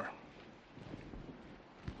 through 4.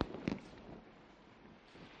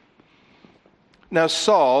 Now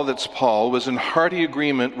Saul, that's Paul, was in hearty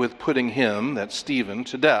agreement with putting him, that's Stephen,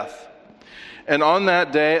 to death. And on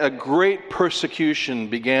that day, a great persecution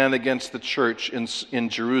began against the church in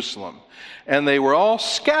Jerusalem. And they were all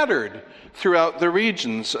scattered throughout the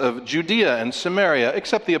regions of Judea and Samaria,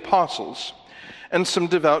 except the apostles. And some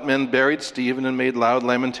devout men buried Stephen and made loud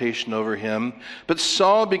lamentation over him. But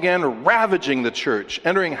Saul began ravaging the church,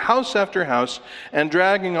 entering house after house, and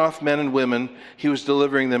dragging off men and women. He was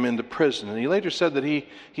delivering them into prison. And he later said that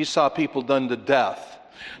he saw people done to death.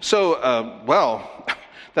 So,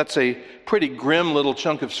 that's a pretty grim little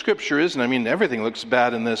chunk of Scripture, isn't it? I mean, everything looks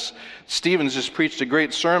bad in this. Stephen's just preached a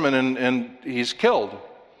great sermon, and he's killed.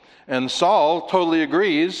 And Saul totally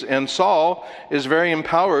agrees, and Saul is very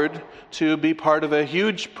empowered to be part of a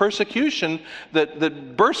huge persecution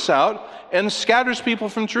that bursts out and scatters people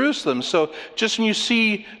from Jerusalem. So just when you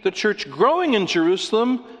see the church growing in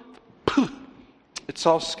Jerusalem, it's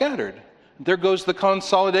all scattered. There goes the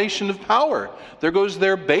consolidation of power. There goes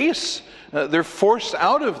their base. They're forced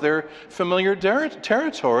out of their familiar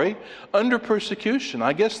territory under persecution.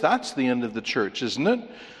 I guess that's the end of the church, isn't it?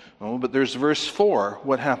 Oh, but there's verse 4.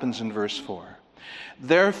 What happens in verse 4?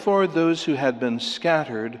 Therefore, those who had been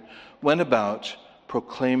scattered went about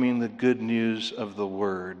proclaiming the good news of the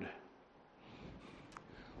word.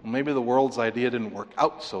 Well, maybe the world's idea didn't work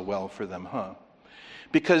out so well for them, huh?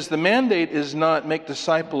 Because the mandate is not make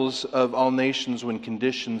disciples of all nations when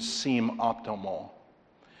conditions seem optimal.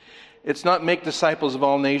 It's not make disciples of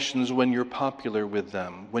all nations when you're popular with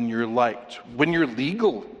them, when you're liked, when you're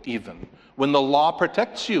legal even, when the law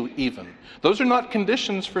protects you even. Those are not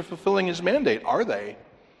conditions for fulfilling his mandate, are they?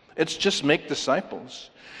 It's just make disciples.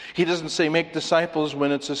 He doesn't say make disciples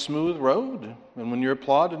when it's a smooth road and when you're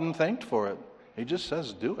applauded and thanked for it. He just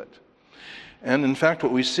says do it. And in fact,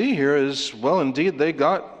 what we see here is, well, indeed, they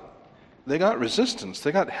got resistance.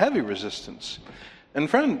 They got heavy resistance. And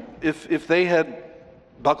friend, if they had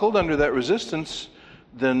buckled under that resistance,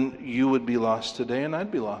 then you would be lost today and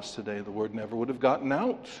I'd be lost today. The word never would have gotten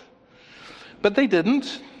out. But they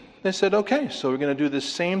didn't. They said, okay, so we're going to do the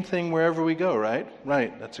same thing wherever we go, right?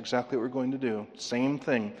 Right, that's exactly what we're going to do. Same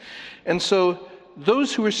thing. And so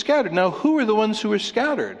those who were scattered. Now, who are the ones who were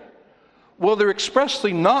scattered? Well, they're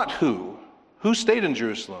expressly not who. Who stayed in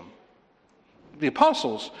Jerusalem? The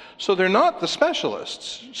apostles. So they're not the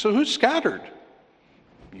specialists. So who's scattered?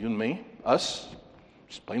 You and me, us,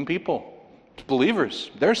 just plain people,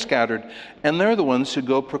 believers. They're scattered. And they're the ones who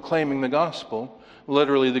go proclaiming the gospel.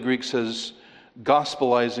 Literally, the Greek says,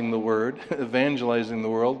 gospelizing the word, evangelizing the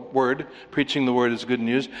word, preaching the word is good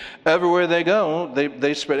news. Everywhere they go,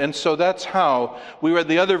 they spread. And so that's how we read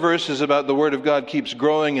the other verses about the word of God keeps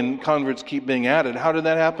growing and converts keep being added. How did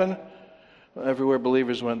that happen? Well, everywhere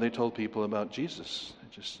believers went, they told people about Jesus.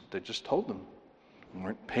 They just told them. They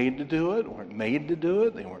weren't paid to do it, weren't made to do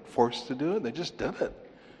it, they weren't forced to do it. They just did it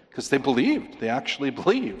because they believed. They actually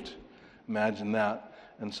believed. Imagine that.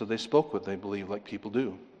 And so they spoke what they believed, like people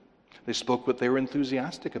do. They spoke what they were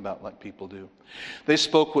enthusiastic about, like people do. They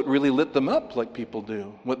spoke what really lit them up, like people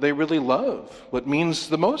do. What they really love, what means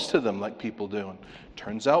the most to them, like people do. And it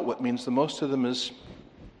turns out what means the most to them is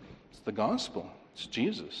the gospel. It's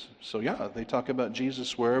Jesus. So yeah, they talk about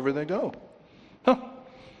Jesus wherever they go.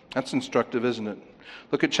 That's instructive, isn't it?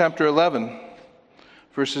 Look at chapter 11,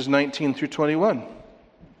 verses 19 through 21.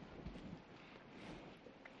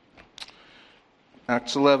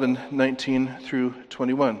 Acts 11, 19 through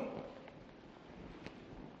 21.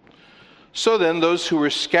 So then, those who were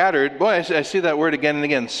scattered, boy, I see that word again and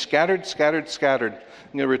again, scattered, scattered, scattered.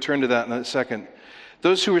 I'm going to return to that in a second.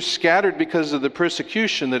 Those who were scattered because of the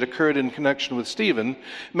persecution that occurred in connection with Stephen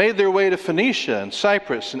made their way to Phoenicia and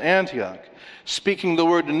Cyprus and Antioch, speaking the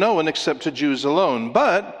word to no one except to Jews alone.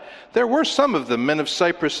 But there were some of them, men of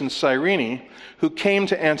Cyprus and Cyrene, who came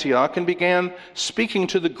to Antioch and began speaking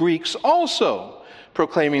to the Greeks also,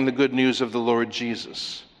 proclaiming the good news of the Lord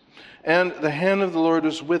Jesus. And the hand of the Lord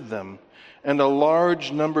was with them, and a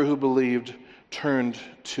large number who believed turned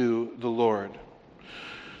to the Lord.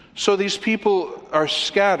 So these people are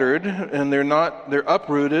scattered, and they're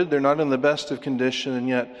uprooted, they're not in the best of condition, and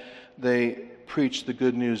yet they preach the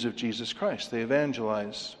good news of Jesus Christ. They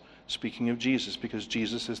evangelize, speaking of Jesus, because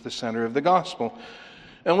Jesus is the center of the gospel.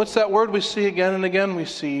 And what's that word we see again and again? We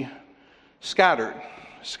see scattered.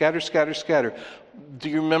 Scatter, scatter, scatter. Do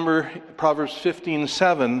you remember Proverbs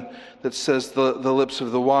 15:7 that says the lips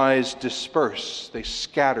of the wise disperse, they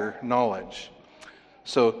scatter knowledge.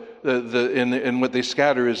 So and what they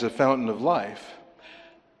scatter is a fountain of life.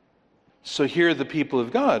 So here the people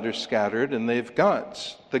of God are scattered, and they've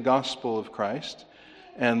got the gospel of Christ,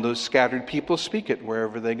 and those scattered people speak it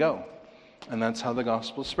wherever they go. And that's how the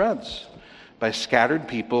gospel spreads, by scattered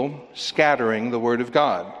people scattering the word of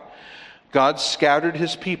God. God scattered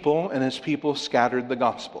his people, and his people scattered the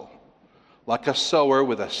gospel. Like a sower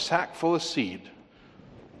with a sack full of seed.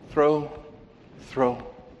 Throw, throw,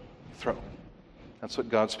 throw. That's what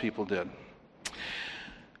God's people did.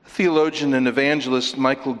 Theologian and evangelist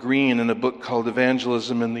Michael Green, in a book called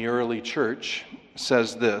Evangelism in the Early Church,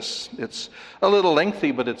 says this. It's a little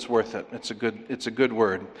lengthy, but it's worth it. It's a good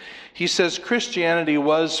word. He says Christianity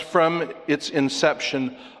was, from its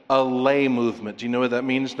inception, a lay movement. Do you know what that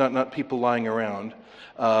means? Not people lying around.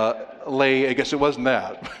 Lay, I guess it wasn't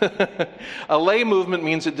that. A lay movement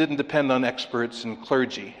means it didn't depend on experts and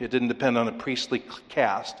clergy. It didn't depend on a priestly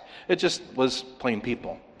caste. It just was plain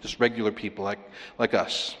people, just regular people like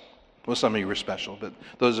us. Well, some of you were special, but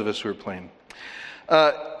those of us who were plain.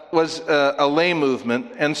 Was a lay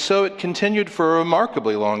movement, and so it continued for a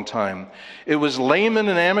remarkably long time. It was laymen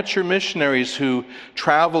and amateur missionaries who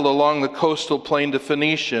traveled along the coastal plain to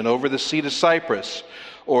Phoenicia and over the sea to Cyprus,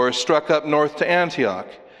 or struck up north to Antioch.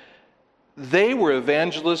 They were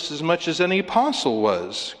evangelists as much as any apostle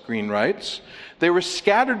was, Green writes. They were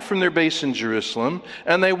scattered from their base in Jerusalem,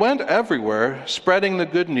 and they went everywhere, spreading the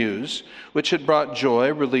good news, which had brought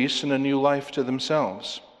joy, release, and a new life to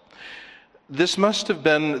themselves. This must have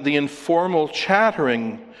been the informal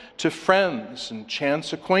chattering to friends and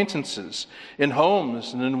chance acquaintances, in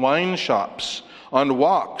homes and in wine shops, on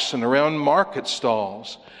walks and around market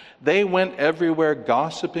stalls. They went everywhere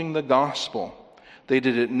gossiping the gospel. They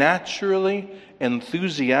did it naturally,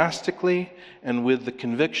 enthusiastically, and with the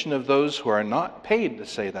conviction of those who are not paid to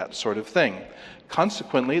say that sort of thing.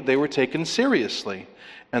 Consequently, they were taken seriously,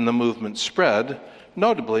 and the movement spread,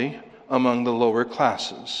 notably among the lower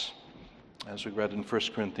classes, as we read in 1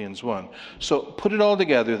 Corinthians 1. So put it all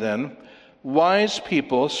together then. Wise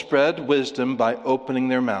people spread wisdom by opening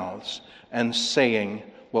their mouths and saying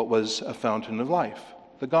what was a fountain of life,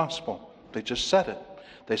 the gospel. They just said it.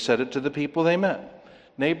 They said it to the people they met.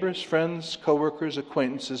 Neighbors, friends, co-workers,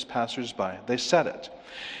 acquaintances, passers-by. They said it.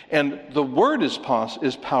 And the word is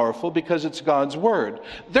powerful because it's God's word.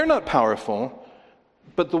 They're not powerful,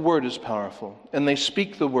 but the word is powerful. And they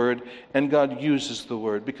speak the word, and God uses the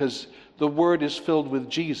word because the word is filled with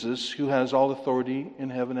Jesus, who has all authority in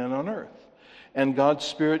heaven and on earth. And God's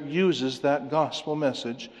Spirit uses that gospel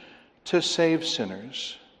message to save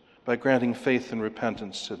sinners by granting faith and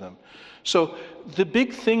repentance to them. So the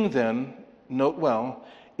big thing then, note well,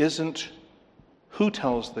 isn't who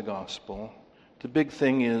tells the gospel. The big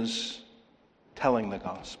thing is telling the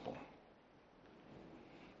gospel.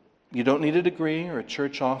 You don't need a degree or a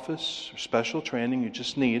church office or special training. You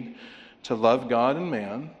just need to love God and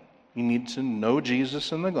man. You need to know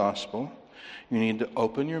Jesus and the gospel. You need to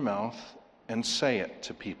open your mouth and say it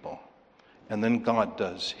to people. And then God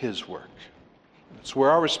does his work. That's where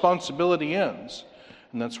our responsibility ends.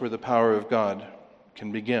 And that's where the power of God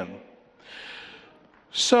can begin.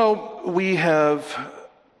 So we have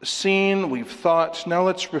seen, we've thought. Now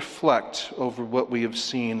let's reflect over what we have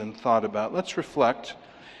seen and thought about. Let's reflect.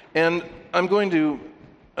 And I'm going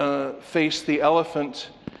to face the elephant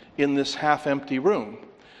in this half-empty room.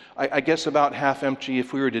 I guess about half-empty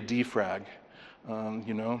if we were to defrag.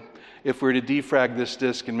 If we were to defrag this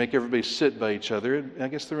disc and make everybody sit by each other, I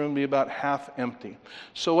guess the room would be about half-empty.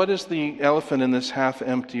 So what is the elephant in this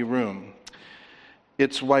half-empty room?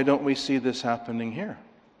 It's why don't we see this happening here?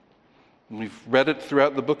 We've read it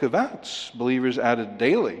throughout the book of Acts. Believers added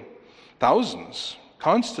daily, thousands,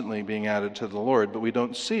 constantly being added to the Lord, but we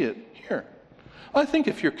don't see it here. I think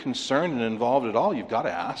if you're concerned and involved at all, you've got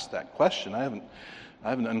to ask that question. I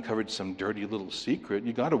haven't uncovered some dirty little secret.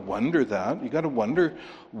 You got to wonder that. You got to wonder,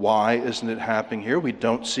 why isn't it happening here? We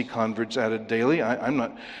don't see converts added daily. I'm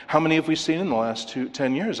not. How many have we seen in the last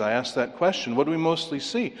 10 years? I asked that question. What do we mostly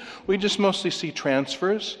see? We just mostly see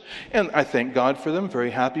transfers, and I thank God for them. Very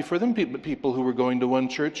happy for them. People who were going to one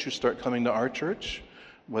church who start coming to our church,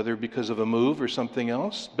 whether because of a move or something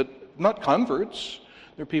else, but not converts.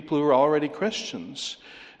 They're people who are already Christians.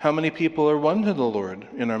 How many people are won to the Lord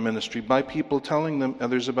in our ministry? By people telling them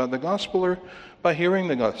others about the gospel, or by hearing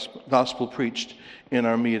the gospel preached in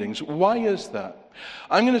our meetings. Why is that?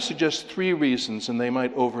 I'm going to suggest 3 reasons, and they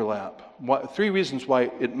might overlap. 3 reasons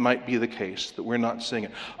why it might be the case that we're not seeing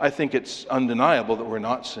it. I think it's undeniable that we're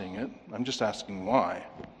not seeing it. I'm just asking why.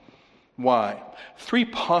 Why? 3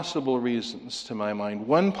 possible reasons to my mind.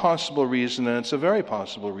 One possible reason, and it's a very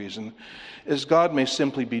possible reason, is God may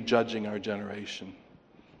simply be judging our generation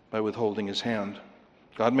by withholding his hand.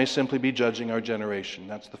 God may simply be judging our generation.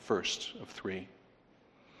 That's the first of three.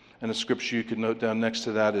 And a scripture you could note down next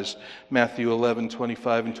to that is Matthew 11,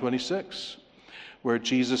 25 and 26, where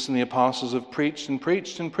Jesus and the apostles have preached and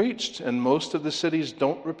preached and preached, and most of the cities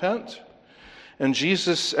don't repent. And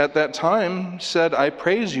Jesus at that time said, I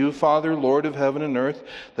praise you, Father, Lord of heaven and earth,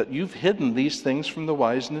 that you've hidden these things from the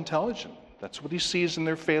wise and intelligent. That's what he sees in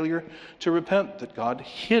their failure to repent, that God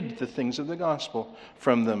hid the things of the gospel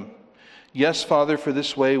from them. Yes, Father, for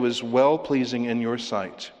this way was well-pleasing in your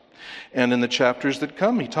sight. And in the chapters that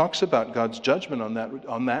come, he talks about God's judgment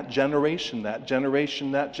on that generation.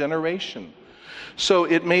 So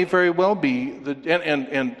it may very well be,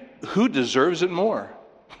 and who deserves it more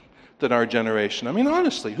than our generation? I mean,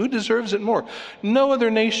 honestly, who deserves it more? No other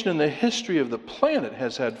nation in the history of the planet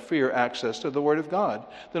has had freer access to the Word of God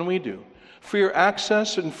than we do. Freer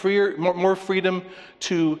access and more freedom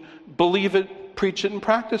to believe it, preach it, and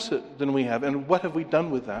practice it than we have. And what have we done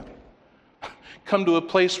with that? Come to a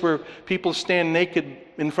place where people stand naked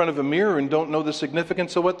in front of a mirror and don't know the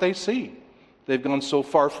significance of what they see. They've gone so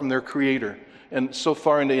far from their Creator and so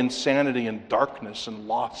far into insanity and darkness and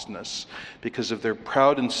lostness because of their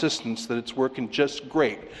proud insistence that it's working just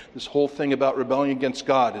great. This whole thing about rebelling against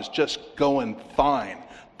God is just going fine.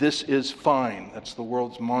 This is fine. That's the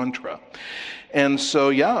world's mantra. And so,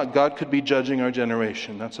 yeah, God could be judging our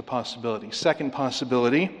generation. That's a possibility. Second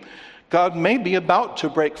possibility, God may be about to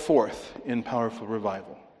break forth in powerful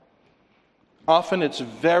revival. Often it's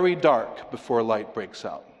very dark before light breaks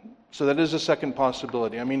out. So that is a second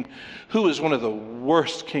possibility. I mean, who is one of the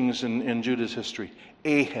worst kings in Judah's history?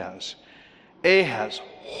 Ahaz. Ahaz,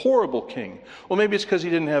 horrible king. Well, maybe it's because he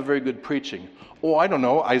didn't have very good preaching. Oh, I don't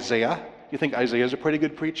know, Isaiah. You think Isaiah's a pretty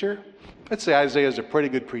good preacher? I'd say Isaiah's a pretty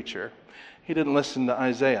good preacher. He didn't listen to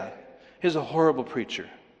Isaiah. He's a horrible preacher.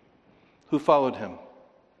 Who followed him?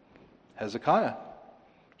 Hezekiah.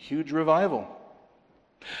 Huge revival.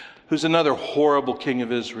 Who's another horrible king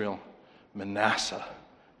of Israel? Manasseh.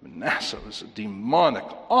 Manasseh was a demonic,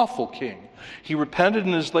 awful king. He repented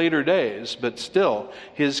in his later days, but still,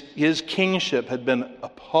 his kingship had been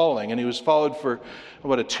appalling, and he was followed for, a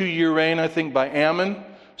 2-year reign, I think, by Ammon.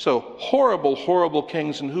 So, horrible, horrible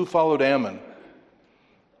kings, and who followed Ammon?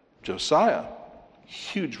 Josiah.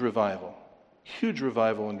 Huge revival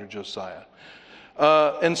under Josiah.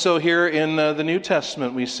 And so here in the New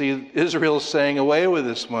Testament, we see Israel saying, away with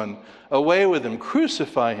this one, away with him,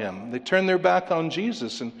 crucify him. They turn their back on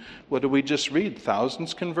Jesus. And what did we just read?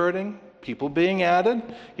 Thousands converting, people being added.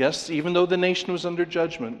 Yes, even though the nation was under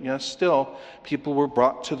judgment, yes, still, people were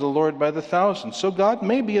brought to the Lord by the thousands. So God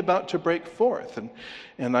may be about to break forth.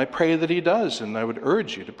 And I pray that he does, and I would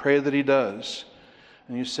urge you to pray that he does.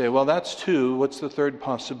 And you say, well, that's two. What's the third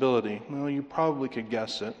possibility? Well, you probably could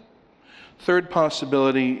guess it. Third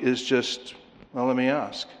possibility is just, well, let me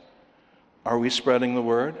ask, are we spreading the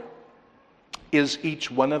word? Is each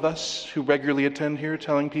one of us who regularly attend here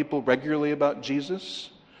telling people regularly about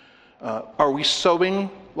Jesus? Are we sowing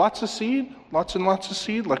lots of seed, lots and lots of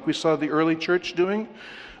seed, like we saw the early church doing?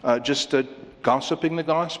 Just gossiping the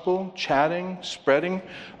gospel, chatting, spreading.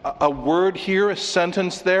 A word here, a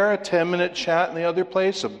sentence there, a 10-minute chat in the other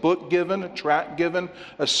place, a book given, a tract given,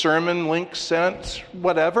 a sermon link sent,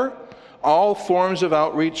 whatever. All forms of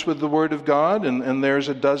outreach with the Word of God, and there's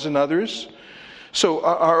a dozen others. So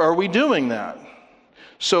are we doing that?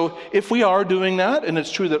 So if we are doing that, and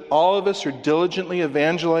it's true that all of us are diligently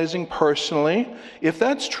evangelizing personally, if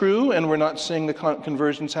that's true and we're not seeing the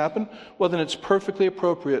conversions happen, well, then it's perfectly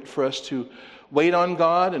appropriate for us to wait on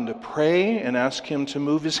God and to pray and ask him to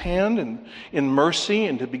move his hand and in mercy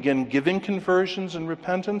and to begin giving conversions and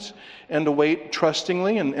repentance and to wait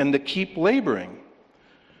trustingly and to keep laboring.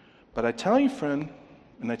 But I tell you, friend,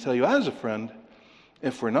 and I tell you as a friend,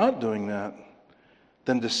 if we're not doing that,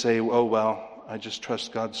 then to say, oh, well, I just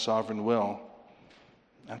trust God's sovereign will,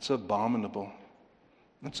 that's abominable.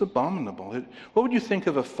 That's abominable. What would you think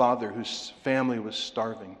of a father whose family was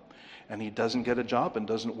starving and he doesn't get a job and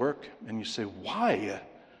doesn't work? And you say, why?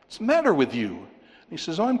 What's the matter with you? And he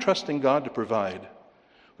says, oh, I'm trusting God to provide.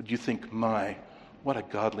 Would you think, my, what a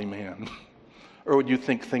godly man? Or would you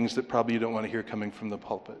think things that probably you don't want to hear coming from the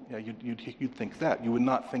pulpit? Yeah, you'd think that. You would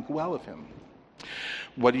not think well of him.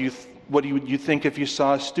 What do you think if you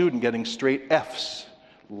saw a student getting straight Fs,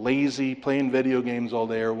 lazy, playing video games all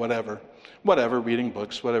day or whatever, reading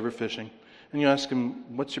books, whatever, fishing, and you ask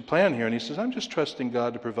him, what's your plan here? And he says, I'm just trusting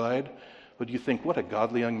God to provide. Would you think, what a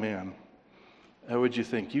godly young man? Or would you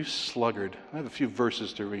think, you sluggard? I have a few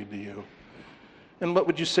verses to read to you. And what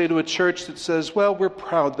would you say to a church that says, well, we're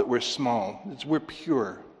proud that we're small. We're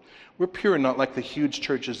pure. We're pure, not like the huge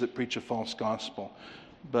churches that preach a false gospel.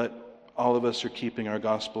 But all of us are keeping our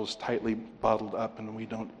gospels tightly bottled up and we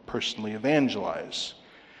don't personally evangelize.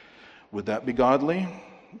 Would that be godly,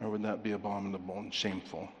 or would that be abominable and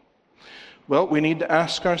shameful? Well, we need to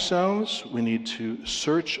ask ourselves, we need to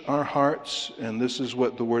search our hearts, and this is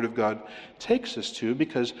what the Word of God takes us to,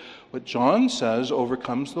 because what John says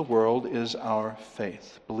overcomes the world is our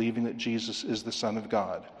faith, believing that Jesus is the Son of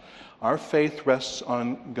God. Our faith rests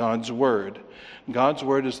on God's Word. God's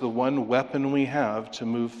Word is the one weapon we have to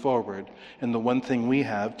move forward, and the one thing we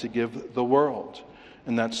have to give the world,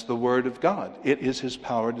 and that's the Word of God. It is His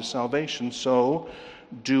power to salvation, so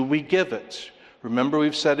do we give it? Remember,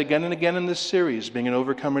 we've said again and again in this series, being an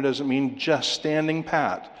overcomer doesn't mean just standing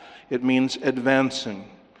pat. It means advancing.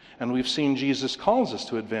 And we've seen Jesus calls us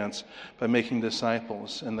to advance by making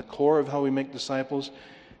disciples. And the core of how we make disciples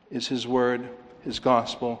is His Word, His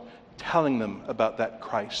gospel, telling them about that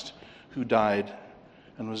Christ who died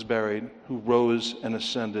and was buried, who rose and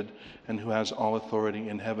ascended, and who has all authority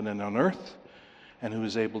in heaven and on earth, and who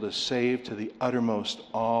is able to save to the uttermost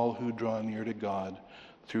all who draw near to God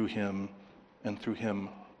through Him and through Him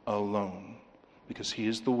alone, because He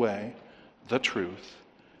is the way, the truth,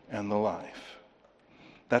 and the life.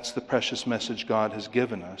 That's the precious message God has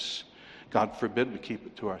given us. God forbid we keep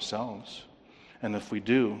it to ourselves. And if we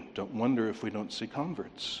do, don't wonder if we don't see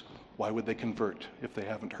converts. Why would they convert if they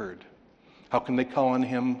haven't heard? How can they call on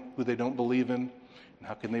Him who they don't believe in? And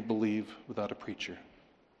how can they believe without a preacher?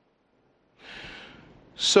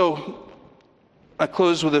 So, I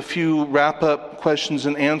close with a few wrap-up questions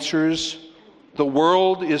and answers. The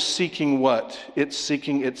world is seeking what? It's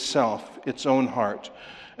seeking itself, its own heart.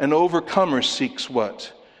 An overcomer seeks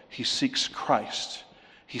what? He seeks Christ.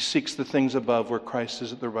 He seeks the things above where Christ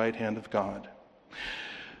is at the right hand of God.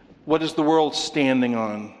 What is the world standing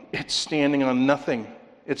on? It's standing on nothing.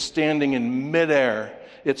 It's standing in midair.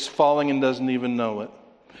 It's falling and doesn't even know it.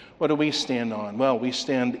 What do we stand on? Well, we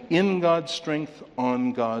stand in God's strength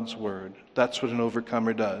on God's word. That's what an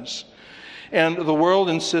overcomer does. And the world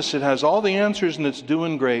insists it has all the answers and it's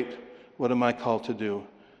doing great. What am I called to do?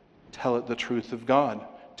 Tell it the truth of God.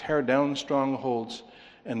 Tear down strongholds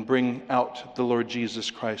and bring out the Lord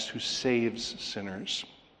Jesus Christ who saves sinners.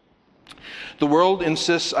 The world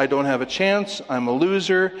insists I don't have a chance, I'm a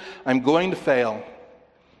loser, I'm going to fail.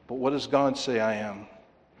 But what does God say I am?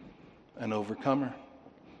 An overcomer.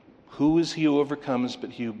 Who is he who overcomes but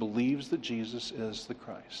he who believes that Jesus is the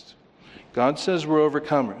Christ? God says we're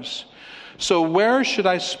overcomers. So where should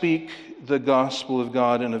I speak the gospel of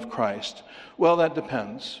God and of Christ? Well, that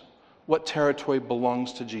depends. What territory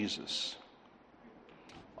belongs to Jesus?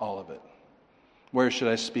 All of it. Where should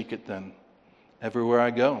I speak it then? Everywhere I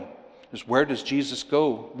go. Because where does Jesus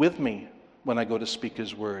go with me when I go to speak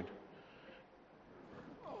his word?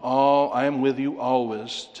 I am with you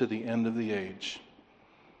always to the end of the age.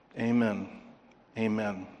 Amen.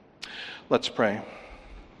 Amen. Let's pray.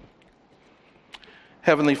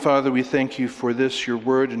 Heavenly Father, we thank you for this, your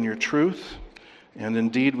word and your truth. And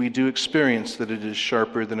indeed, we do experience that it is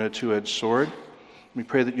sharper than a two-edged sword. We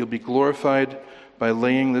pray that you'll be glorified by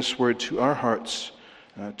laying this word to our hearts,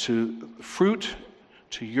 to fruit,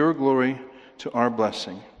 to your glory, to our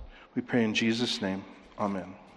blessing. We pray in Jesus' name. Amen.